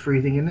think that's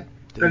freezing, isn't it?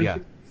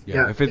 32?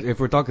 Yeah. If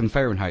we're talking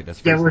Fahrenheit, that's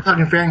freezing. Yeah, we're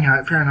talking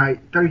Fahrenheit.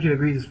 32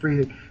 degrees is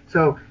freezing.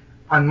 So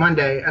on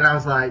Monday, and I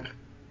was like,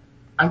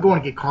 I'm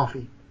going to get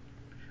coffee.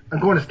 I'm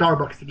going to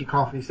Starbucks to get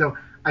coffee. So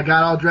I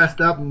got all dressed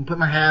up and put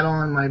my hat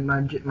on,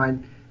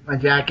 my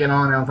jacket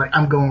on, and I was like,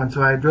 I'm going.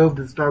 So I drove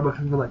to Starbucks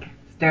and they were like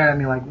staring at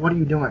me like, what are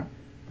you doing?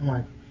 I'm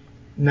like,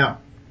 no.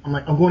 I'm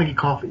like, I'm going to get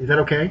coffee. Is that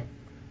okay?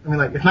 I mean,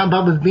 like, it's not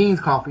Bubba's Beans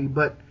coffee,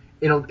 but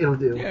it'll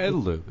do. Yeah,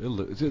 it'll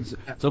do.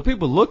 So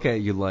people look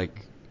at you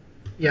like,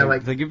 yeah,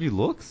 like they give you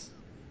looks.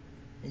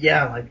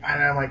 Yeah, like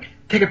I'm like,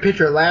 take a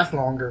picture, it lasts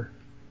longer.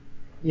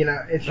 You know,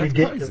 it's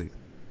ridiculous. Crazy.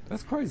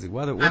 That's crazy.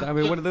 What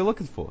are they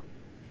looking for?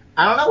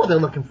 I don't know what they're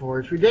looking for.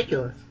 It's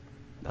ridiculous.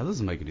 That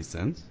doesn't make any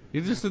sense.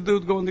 You're just a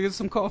dude going to get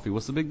some coffee.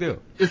 What's the big deal?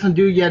 Just some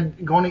dude,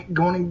 going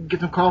to get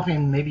some coffee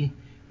and maybe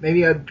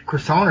a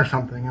croissant or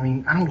something. I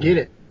mean, I don't get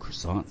it.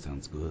 Croissant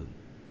sounds good.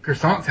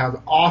 Croissant sounds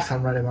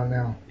awesome right about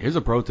now. Here's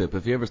a pro tip: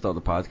 if you ever start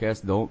the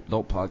podcast,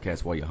 don't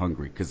podcast while you're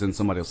hungry, because then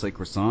somebody will say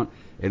croissant,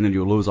 and then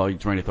you'll lose all your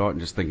train of thought and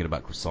just thinking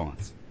about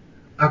croissants.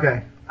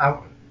 Okay.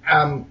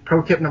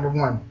 Pro tip number 1.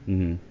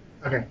 Mm-hmm.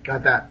 Okay,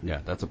 got that.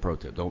 Yeah, that's a pro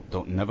tip.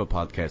 Don't never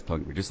podcast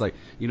hungry. Just like,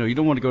 you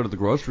don't want to go to the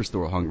grocery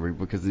store hungry,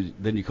 because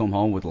then you come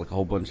home with like a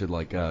whole bunch of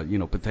like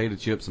potato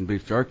chips and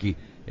beef jerky,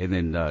 and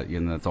then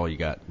that's all you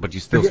got. But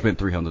you still spent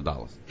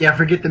 $300. Yeah,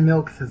 forget the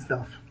milks and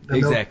stuff.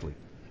 Exactly. Milk.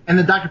 And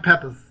the Dr.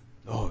 Peppers.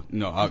 Oh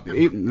no!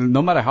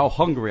 No matter how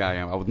hungry I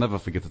am, I would never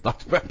forget the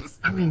Dr. Peppers.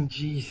 I mean,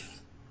 jeez.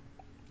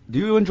 Do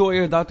you enjoy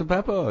your Dr.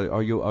 Pepper, or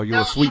are you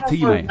a sweet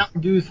tea man? I'm a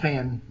Mountain Dew's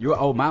fan.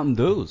 You're Mountain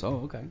Dews.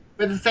 Oh, okay.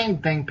 But the same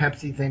thing,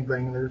 Pepsi, same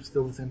thing. They're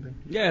still the same thing.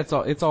 Yeah,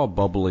 it's all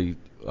bubbly,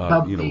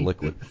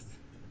 liquid.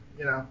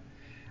 You know,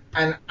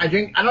 and I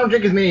don't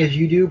drink as many as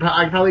you do.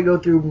 I probably go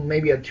through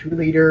maybe a 2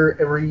 liter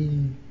every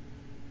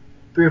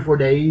 3 or 4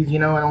 days. You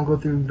know, I don't go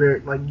through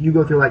you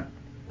go through like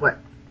what,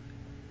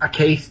 a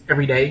case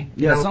every day.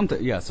 Yeah,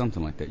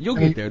 something like that. You'll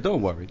get there.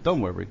 Don't worry.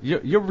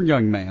 You're a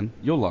young man.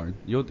 You'll learn.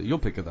 You'll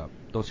pick it up.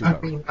 Don't you worry.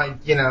 I mean, like,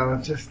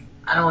 it's just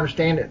I don't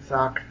understand it,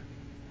 Sock.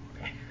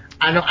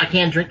 I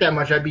can't drink that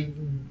much. I'd be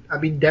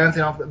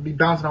bouncing off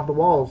the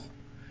walls.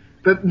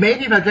 But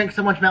maybe if I drank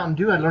so much Mountain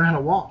Dew, I'd learn how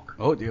to walk.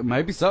 Oh, yeah,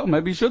 maybe so.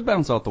 Maybe you should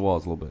bounce off the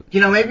walls a little bit.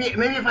 Maybe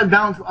if I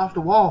bounce off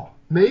the wall,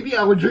 maybe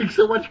I would drink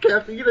so much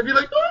caffeine I'd be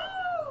like,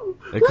 oh!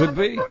 It could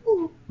be.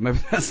 Maybe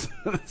that's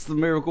the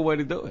miracle way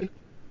to do it.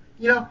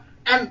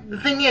 And the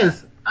thing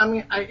is, I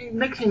mean, it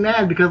makes me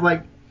mad because,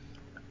 like,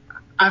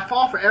 I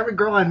fall for every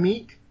girl I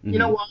meet. Mm-hmm. You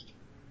know why?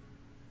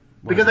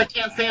 Because I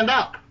can't stand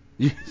up.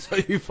 So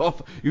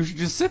you should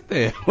just sit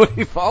there. What are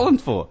you falling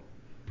for?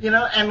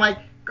 And like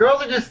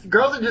girls are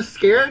just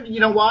scared. You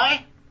know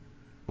why?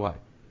 Why?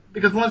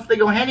 Because once they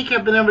go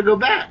handicapped, they never go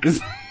back.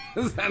 Is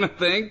that a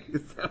thing?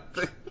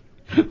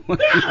 When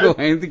you go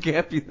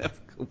handicapped, you never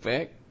go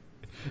back.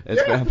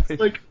 That's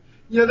like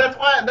that's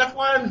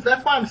why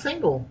I'm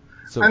single.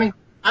 So, I mean,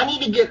 I need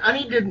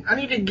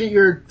to get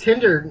your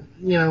Tinder.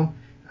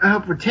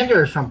 Help for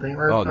Tinder or something.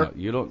 No,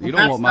 you don't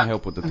want my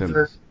help with the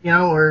Tinder.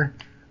 Or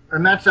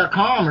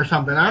Match.com or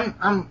something.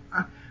 I'm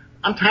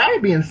tired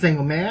of being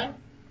single, man.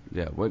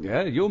 Yeah, well,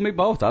 yeah, you and me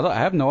both. I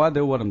have no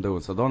idea what I'm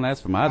doing, so don't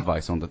ask for my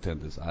advice on the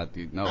Tinders.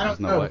 There's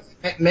no way.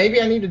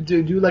 Maybe I need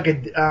to do like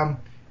a.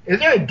 Is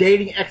there a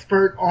dating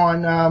expert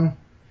on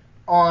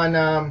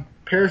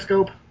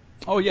Periscope?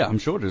 Oh yeah, I'm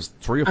sure there's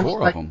 3 or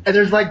 4 of them.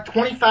 There's like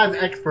 25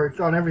 experts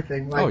on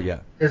everything. Like, oh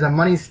yeah. There's a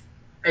money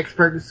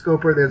expert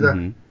scoper. There's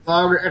a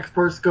blogger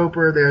expert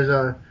scoper. There's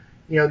a.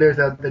 There's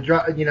I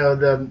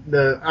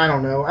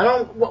don't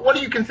know. What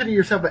do you consider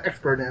yourself an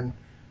expert in?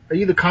 Are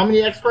you the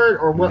comedy expert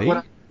or what? Me?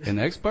 What An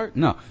expert?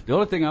 No. The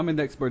only thing I'm an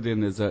expert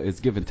in is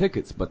giving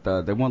tickets, but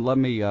they won't let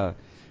me.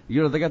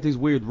 They got these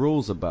weird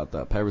rules about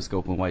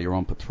periscoping while you're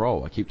on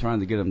patrol. I keep trying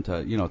to get them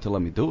to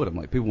let me do it. I'm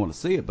like, people want to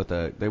see it, but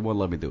they won't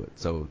let me do it.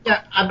 So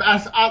yeah,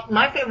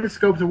 my favorite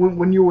scopes are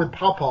when you were with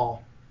Paw.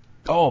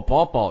 Oh,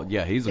 Paw.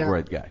 Yeah, he's a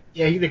great guy.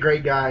 Yeah, he's a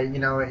great guy.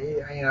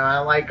 I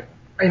like,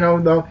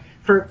 though,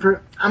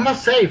 for I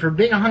must say, for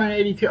being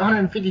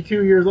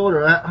 152 years old,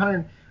 or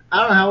 100, I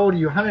don't know how old are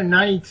you,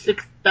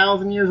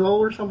 196,000 years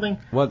old or something?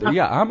 Well,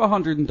 yeah, I'm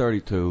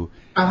 132,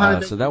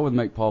 so that would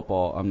make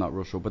Paw, I'm not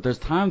real sure. But there's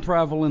time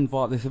travel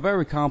involved. It's a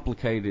very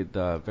complicated,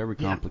 I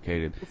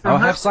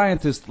have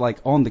scientists,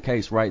 on the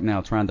case right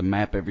now trying to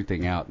map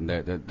everything out, and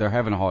they're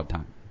having a hard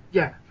time.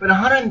 Yeah, but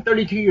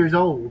 132 years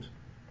old,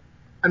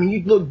 I mean,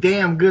 you look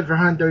damn good for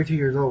 132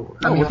 years old.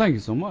 Well, thank you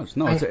so much.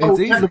 No, it's you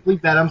easy. have to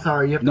bleep that. I'm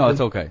sorry. No, it's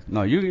okay.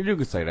 No, you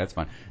can say that. It's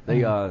fine.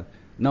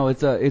 No,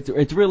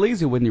 it's real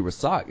easy when you're a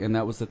sock, and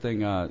that was the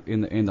thing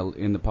in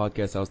the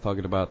podcast I was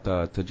talking about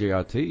to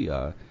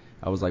JRT.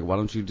 I was like, why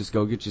don't you just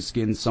go get your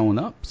skin sewn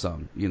up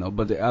some,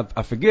 But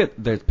I forget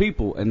there's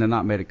people and they're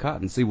not made of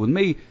cotton. See, with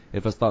me,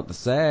 if I start to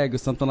sag or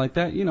something like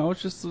that,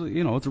 it's just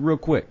it's a real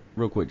quick,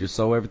 just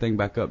sew everything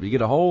back up. You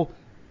get a hole,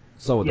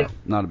 sew it up,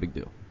 not a big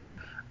deal.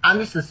 I'm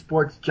just a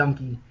sports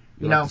junkie,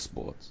 you like the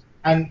sports.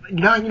 And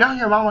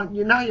your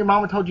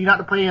mama told you not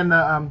to play in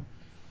the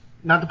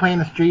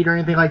street or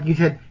anything. Like you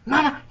said,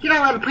 Mama, you're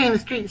not allowed to play in the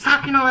street.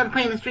 Soccer, you're not allowed to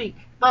play in the street.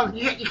 Mom,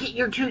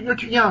 you're too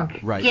young.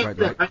 Right.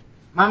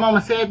 My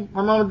mama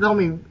told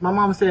me,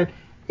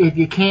 if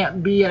you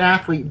can't be an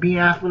athlete, be an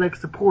athletic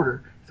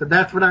supporter. So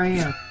that's what I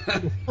am.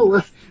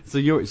 So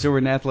you're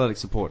an athletic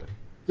supporter.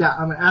 Yeah,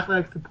 I'm an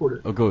athletic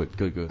supporter. Oh, good.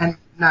 And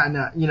I'm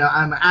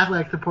an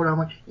athletic supporter. I'm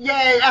like,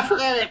 yay,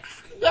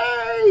 athletics,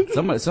 yay!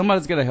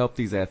 Somebody's got to help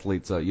these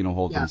athletes,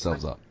 hold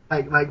themselves up.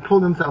 Like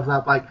pull themselves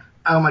up. Like,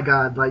 oh my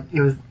God, like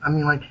it was. I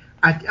mean, like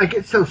I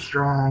get so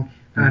strong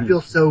and I feel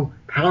so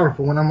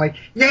powerful when I'm like,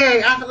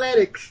 yay,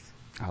 athletics.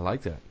 I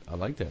like that.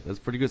 That's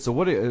pretty good. So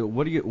what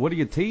are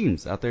your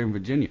teams out there in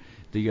Virginia?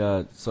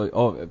 So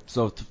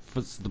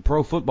the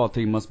pro football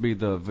team must be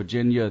the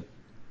Virginia.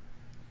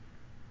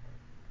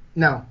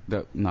 No.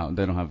 No,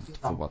 they don't have a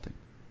football team.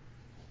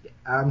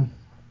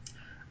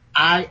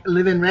 I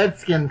live in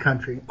Redskin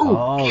country.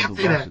 Ooh, you can't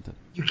say that.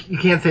 You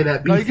can't say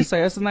that. BC. No, you can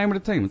say that's the name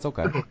of the team. It's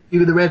okay.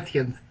 You're the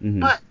Redskins.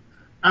 But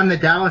I'm the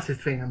Dallas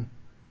fan.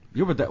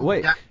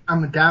 Wait.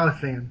 I'm a Dallas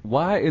fan.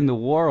 Why in the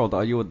world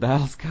are you a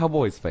Dallas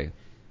Cowboys fan?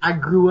 I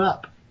grew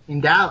up in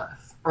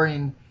Dallas, or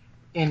in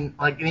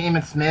like the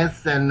Emmitt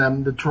Smiths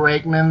and the Troy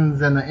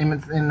Aikmans and the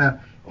Emmitt's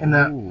and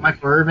the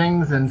Michael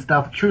Irvings and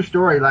stuff. True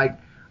story. Like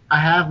I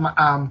have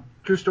my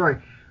true story.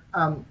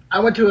 I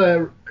went to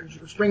a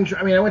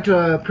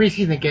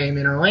preseason game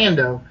in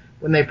Orlando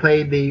when they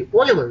played the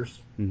Oilers.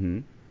 Mm-hmm.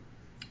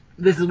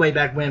 This is way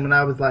back when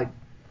I was like,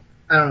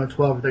 I don't know,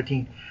 12 or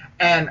 13.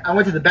 And I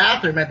went to the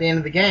bathroom at the end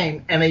of the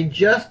game, and they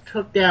just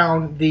took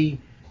down the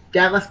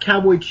Dallas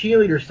Cowboy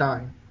cheerleader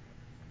sign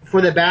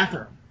for the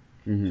bathroom.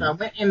 Mm-hmm. So I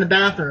went in the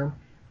bathroom,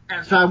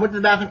 and so I went to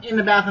the bathroom in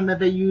the bathroom that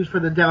they use for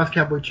the Dallas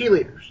Cowboy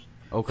cheerleaders.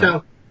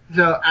 Okay.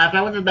 So after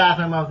I went to the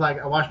bathroom, I was like,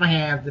 I washed my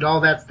hands, did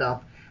all that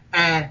stuff,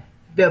 and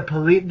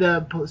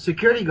the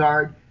security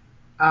guard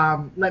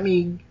let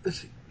me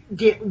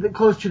get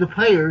close to the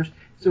players.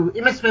 So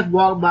Emmitt Smith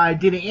walked by,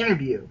 did an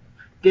interview,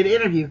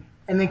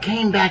 and then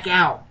came back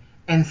out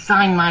and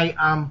signed my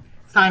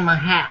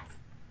hat.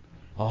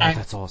 Oh,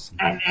 that's awesome.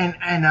 And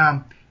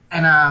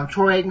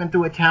Troy Aikman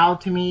threw a towel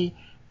to me,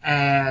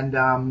 and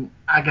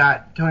I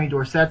got Tony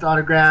Dorsett's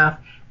autograph,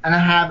 and I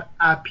have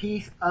a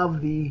piece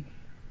of the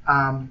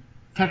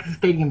Texas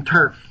Stadium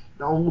turf,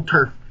 the old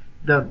turf,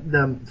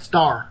 the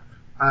star.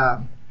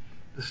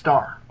 The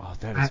star. Oh,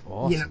 that is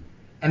awesome.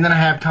 And then I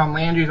have Tom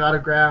Landry's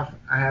autograph.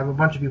 I have a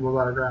bunch of people's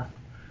autograph.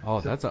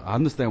 Oh, I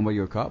understand why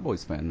you're a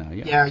Cowboys fan now.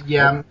 Yeah.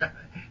 Yeah.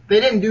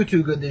 They didn't do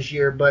too good this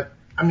year, but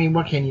I mean,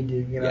 what can you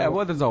do? Yeah,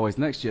 well, there's always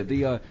next year.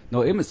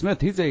 Emmitt Smith,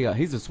 he's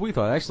a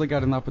sweetheart. I actually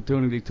got an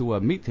opportunity to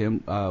meet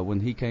him when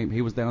he came.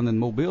 He was down in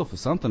Mobile for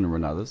something or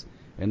another's,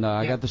 and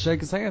I got to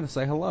shake his hand and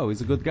say hello. He's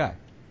a good guy.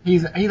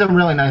 He's a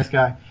really nice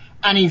guy.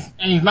 And he's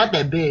not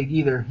that big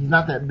either. He's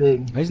not that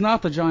big. He's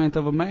not the giant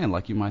of a man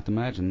like you might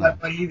imagine. No.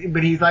 But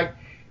he's like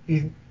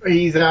he's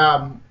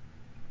about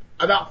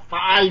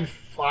 5'5",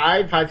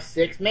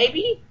 5'6"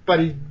 maybe.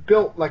 But he's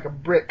built like a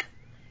brick.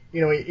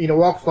 He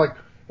walks like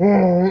I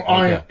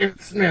am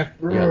Emmitt Smith.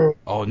 Yeah.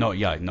 Oh no,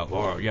 yeah, no,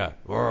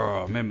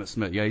 Emmitt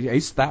Smith. Yeah,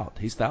 he's stout.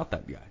 He's stout,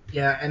 that guy.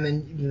 Yeah, and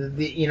then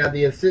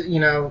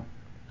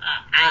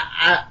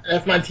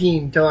that's my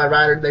team till they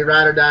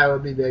ride or die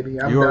with me, baby.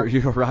 You're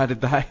ride or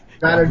die.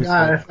 Ride or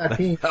die. That's my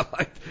team.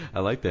 I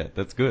like that.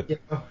 That's good.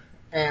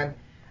 And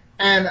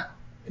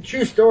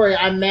true story.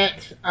 I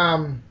met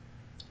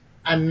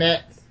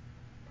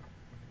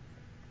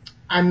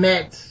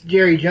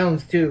Jerry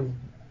Jones too,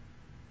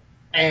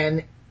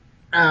 and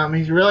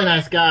he's a really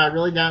nice guy,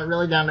 really down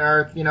to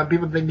earth.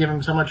 People give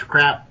him so much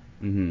crap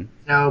Mm-hmm.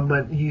 No,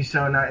 but he's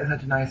so nice,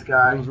 such a nice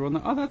guy. It was real.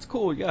 Oh, that's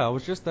cool. Yeah, I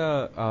was just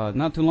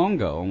not too long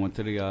ago. I went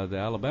to the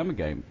Alabama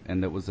game,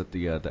 and it was at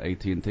the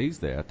AT&T's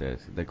there. At the,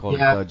 they call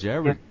it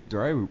Jerry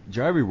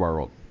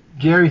World.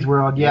 Jerry's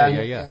World.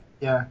 Yeah.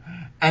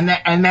 And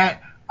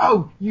that.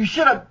 Oh, you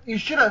should have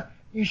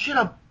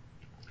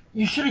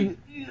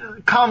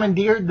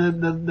commandeered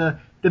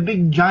the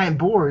big giant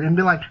board and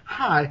been like,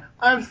 "Hi,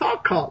 I'm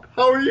Sock Cop.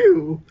 How are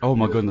you?" Oh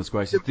my goodness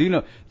gracious! Do you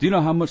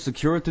know how much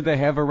security they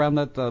have around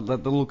that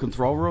little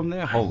control room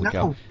there? Holy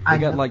cow! They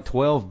got like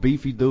 12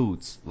 beefy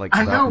dudes like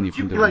stopping you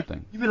from doing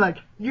anything. You'd be like,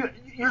 you're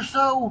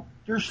so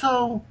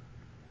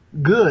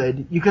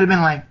good. You could have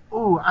been like,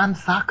 "Oh, I'm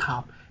Sock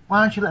Cop.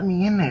 Why don't you let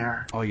me in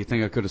there?" Oh, you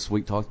think I could have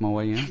sweet talked my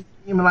way in?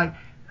 You'd be like,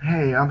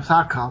 "Hey, I'm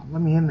Sock Cop.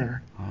 Let me in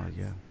there." Oh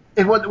yeah.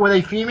 Were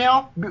they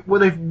female? Were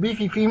they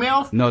beefy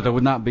females? No, they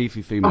were not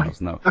beefy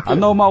females. Okay. No, Okay. I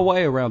know my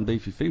way around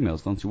beefy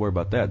females. Don't you worry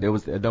about that. There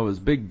was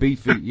big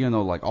beefy,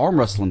 like arm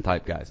wrestling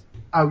type guys.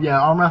 Oh yeah,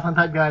 arm wrestling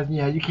type guys.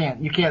 Yeah, you can't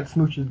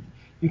smooch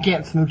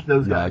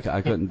those No, guys.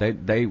 I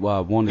couldn't. They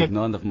wanted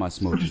none of my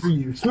Smooches for smooches.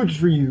 you. Smooches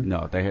for you.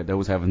 No, they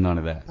was having none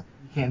of that.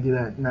 You can't do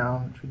that.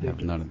 No, it's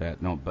ridiculous. None of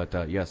that. No,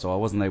 but yeah, so I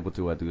wasn't able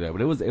to do that.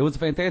 But it was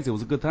fantastic. It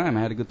was a good time.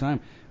 I had a good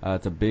time.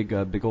 It's a big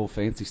old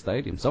fancy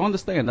stadium. So I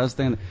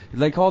understand.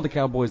 They call the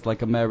Cowboys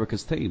like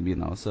America's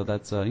team, so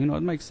that's it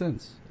makes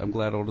sense. I'm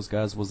glad all those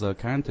guys was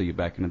kind to you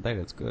back in the day.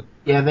 That's good.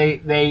 Yeah,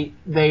 they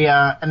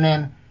and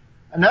then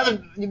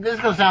another. This is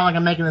gonna sound like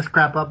I'm making this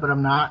crap up, but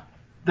I'm not.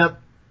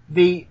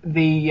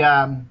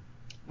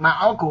 My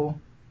uncle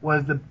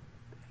was the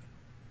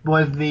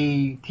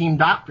team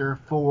doctor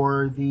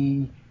for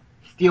the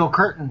steel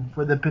curtain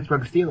for the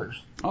Pittsburgh Steelers.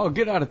 Oh,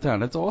 get out of town.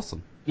 That's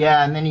awesome.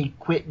 Yeah, and then he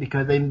quit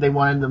because they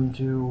wanted him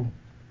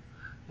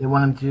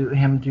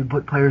to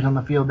put players on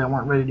the field that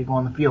weren't ready to go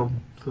on the field.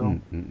 So.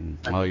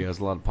 Oh yeah, there's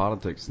a lot of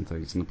politics and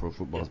things in the pro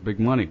football. It's big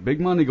money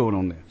going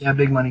on there. Yeah,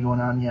 big money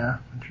going on. Yeah,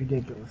 it's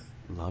ridiculous.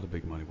 A lot of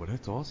big money. Well,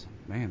 that's awesome,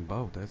 man.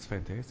 Bo, that's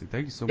fantastic.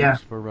 Thank you so Yeah.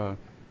 much for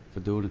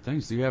doing the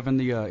things. Do you have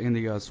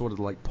any sort of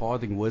like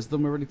parting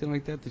wisdom or anything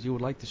like that you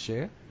would like to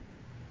share?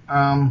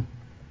 Oh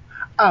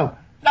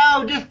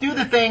no, just do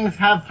the things,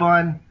 have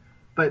fun,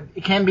 but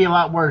it can be a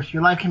lot worse.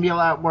 Your life can be a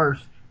lot worse,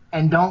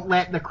 and don't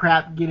let the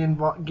crap get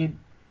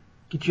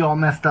you all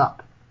messed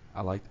up.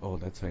 Oh,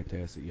 that's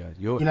fantastic. Yeah,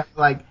 You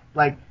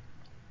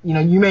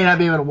may not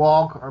be able to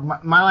walk, or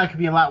my life could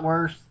be a lot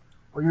worse,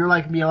 or your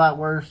life could be a lot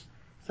worse.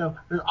 So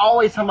there's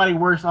always somebody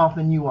worse off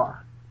than you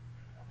are.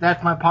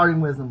 That's my parting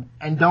wisdom.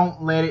 And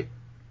don't let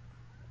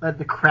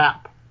the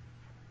crap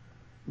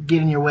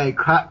get in your way,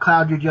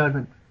 cloud your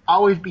judgment.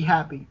 Always be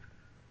happy.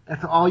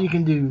 That's all you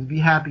can do is be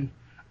happy.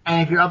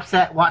 And if you're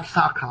upset, watch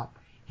Sock Cop.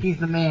 He's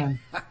the man.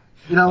 I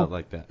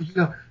like that.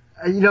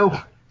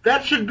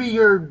 That should be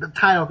the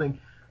title thing.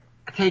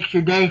 It takes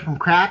your day from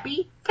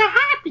crappy to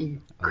happy.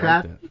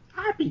 Crappy to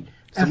happy.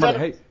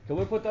 Hey, can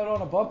we put that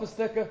on a bumper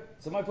sticker?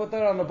 Somebody put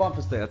that on a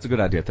bumper sticker. That's a good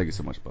idea. Thank you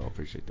so much, Bo.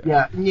 Appreciate that.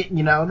 Yeah,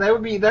 that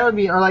would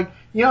be, or like,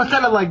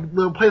 instead of like,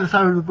 they'll play the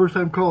song of the first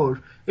time callers,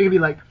 it could be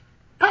like,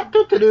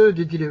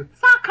 do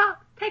Sock Cop,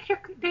 take your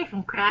day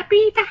from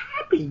crappy to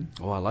happy.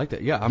 Oh, I like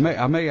that. Yeah,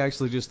 I may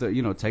actually just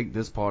take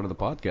this part of the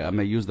podcast. I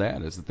may use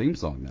that as the theme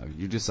song now.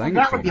 You just sang it.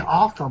 That would be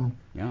awesome.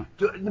 Yeah.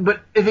 But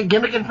is it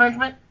gimmick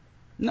infringement?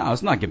 No,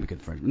 it's not gimmick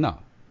infringement. No.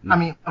 I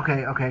mean,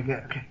 okay.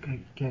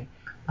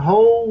 The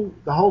whole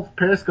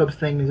Periscopes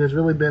thing has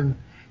really been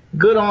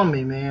good on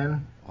me,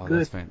 man. Oh,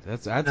 good.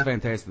 That's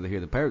fantastic to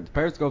hear. The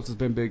Periscopes has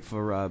been big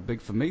for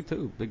me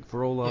too. Big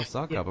for old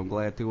Sock Cop. I'm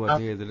glad to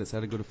hear that it's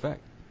had a good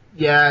effect.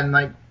 Yeah,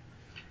 and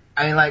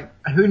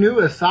who knew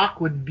a sock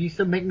would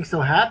make me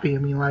so happy? I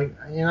mean,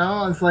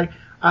 it's like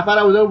I thought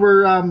I was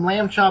over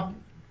Lamb Chop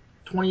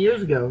 20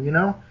 years ago.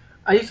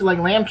 I used to like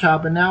Lamb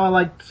Chop, and now I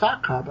like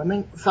Sock Cop. I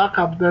think Sock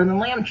Cop's better than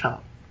Lamb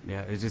Chop.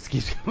 Yeah, it just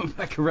keeps coming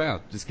back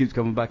around.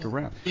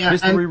 Yeah,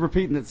 history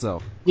repeating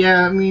itself.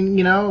 Yeah, I mean,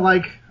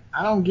 I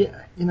don't get,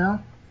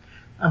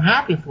 I'm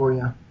happy for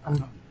you.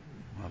 I'm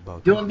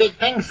doing big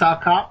things,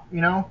 Sock Cop,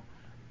 And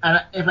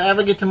if I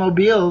ever get to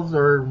Mobiles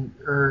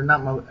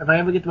if I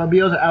ever get to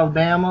Mobiles or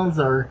Alabamas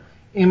or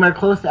anywhere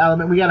close to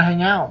Alabama, we gotta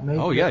hang out. Maybe.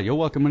 Oh yeah, you're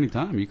welcome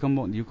anytime. You come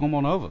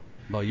on over.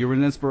 Well, you're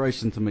an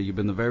inspiration to me. You've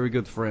been a very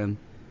good friend,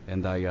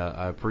 and I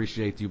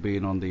appreciate you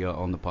being on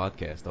the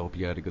podcast. I hope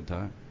you had a good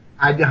time.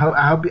 I hope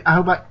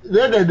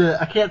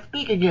I can't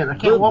speak again. I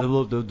can't walk.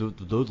 I'll do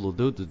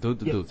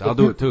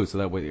it too, so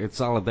that way it's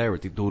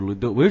solidarity. Doodle.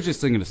 We were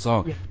just singing a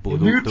song.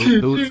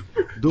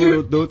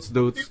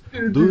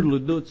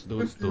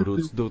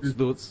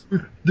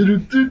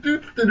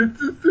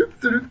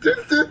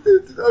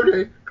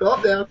 Okay,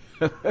 calm down.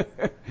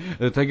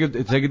 Take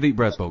a deep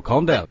breath, Bo.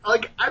 Calm down.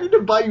 I need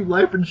to buy you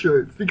life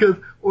insurance make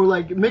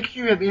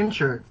sure you have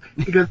insurance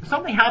because if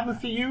something happens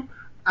to you,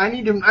 I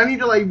need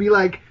to be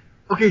like,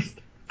 okay,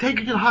 take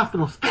you to the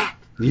hospital, stat.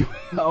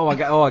 Oh, I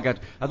got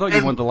you. I thought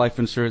you wanted the life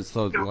insurance,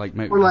 so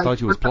maybe I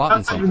thought you was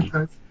plotting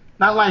something.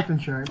 Not life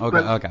insurance. Okay,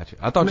 I got you.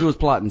 I thought you was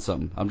plotting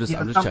something. I'm just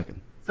checking.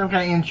 Some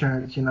kind of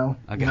insurance, I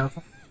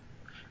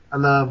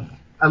love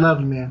I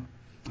love you, man.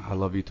 I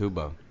love you too,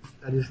 Bo.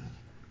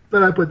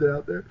 But I put that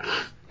out there.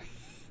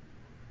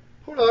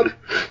 Hold on.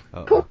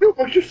 Oh. Talk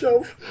amongst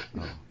yourself.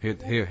 Oh.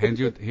 Here, hand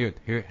you,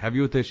 here, have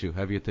you a tissue,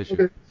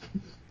 Okay.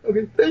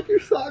 Okay, thank you,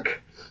 Sock.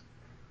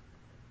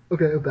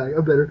 Okay, I'm back.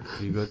 I'm better.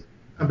 You good?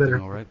 I'm better.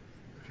 All right?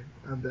 Okay,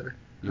 I'm better.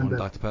 You want a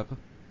Dr. Pepper?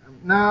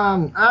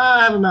 No,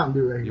 I have a Mountain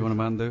Dew right here. You want a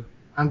Mountain Dew?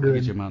 I'm good.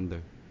 Get your Mountain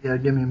Dew. Yeah,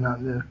 give me a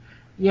Mountain Dew.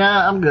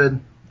 Yeah, I'm good.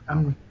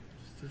 I'm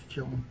just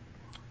chilling.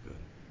 Good.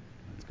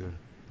 That's good.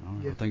 All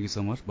right. Yeah. Well, thank you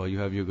so much, boy. You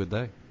have you a good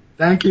day.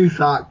 Thank you,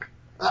 Sock.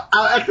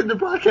 I'll exit the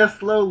broadcast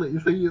slowly,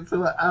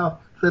 so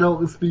I'll set out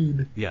the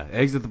speed. Yeah,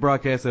 exit the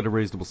broadcast at a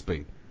reasonable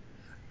speed.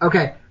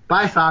 Okay,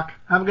 bye, Sock.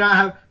 Have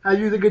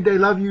you a good day.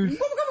 Love you.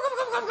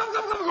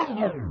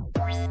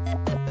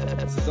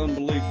 This is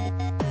unbelievable.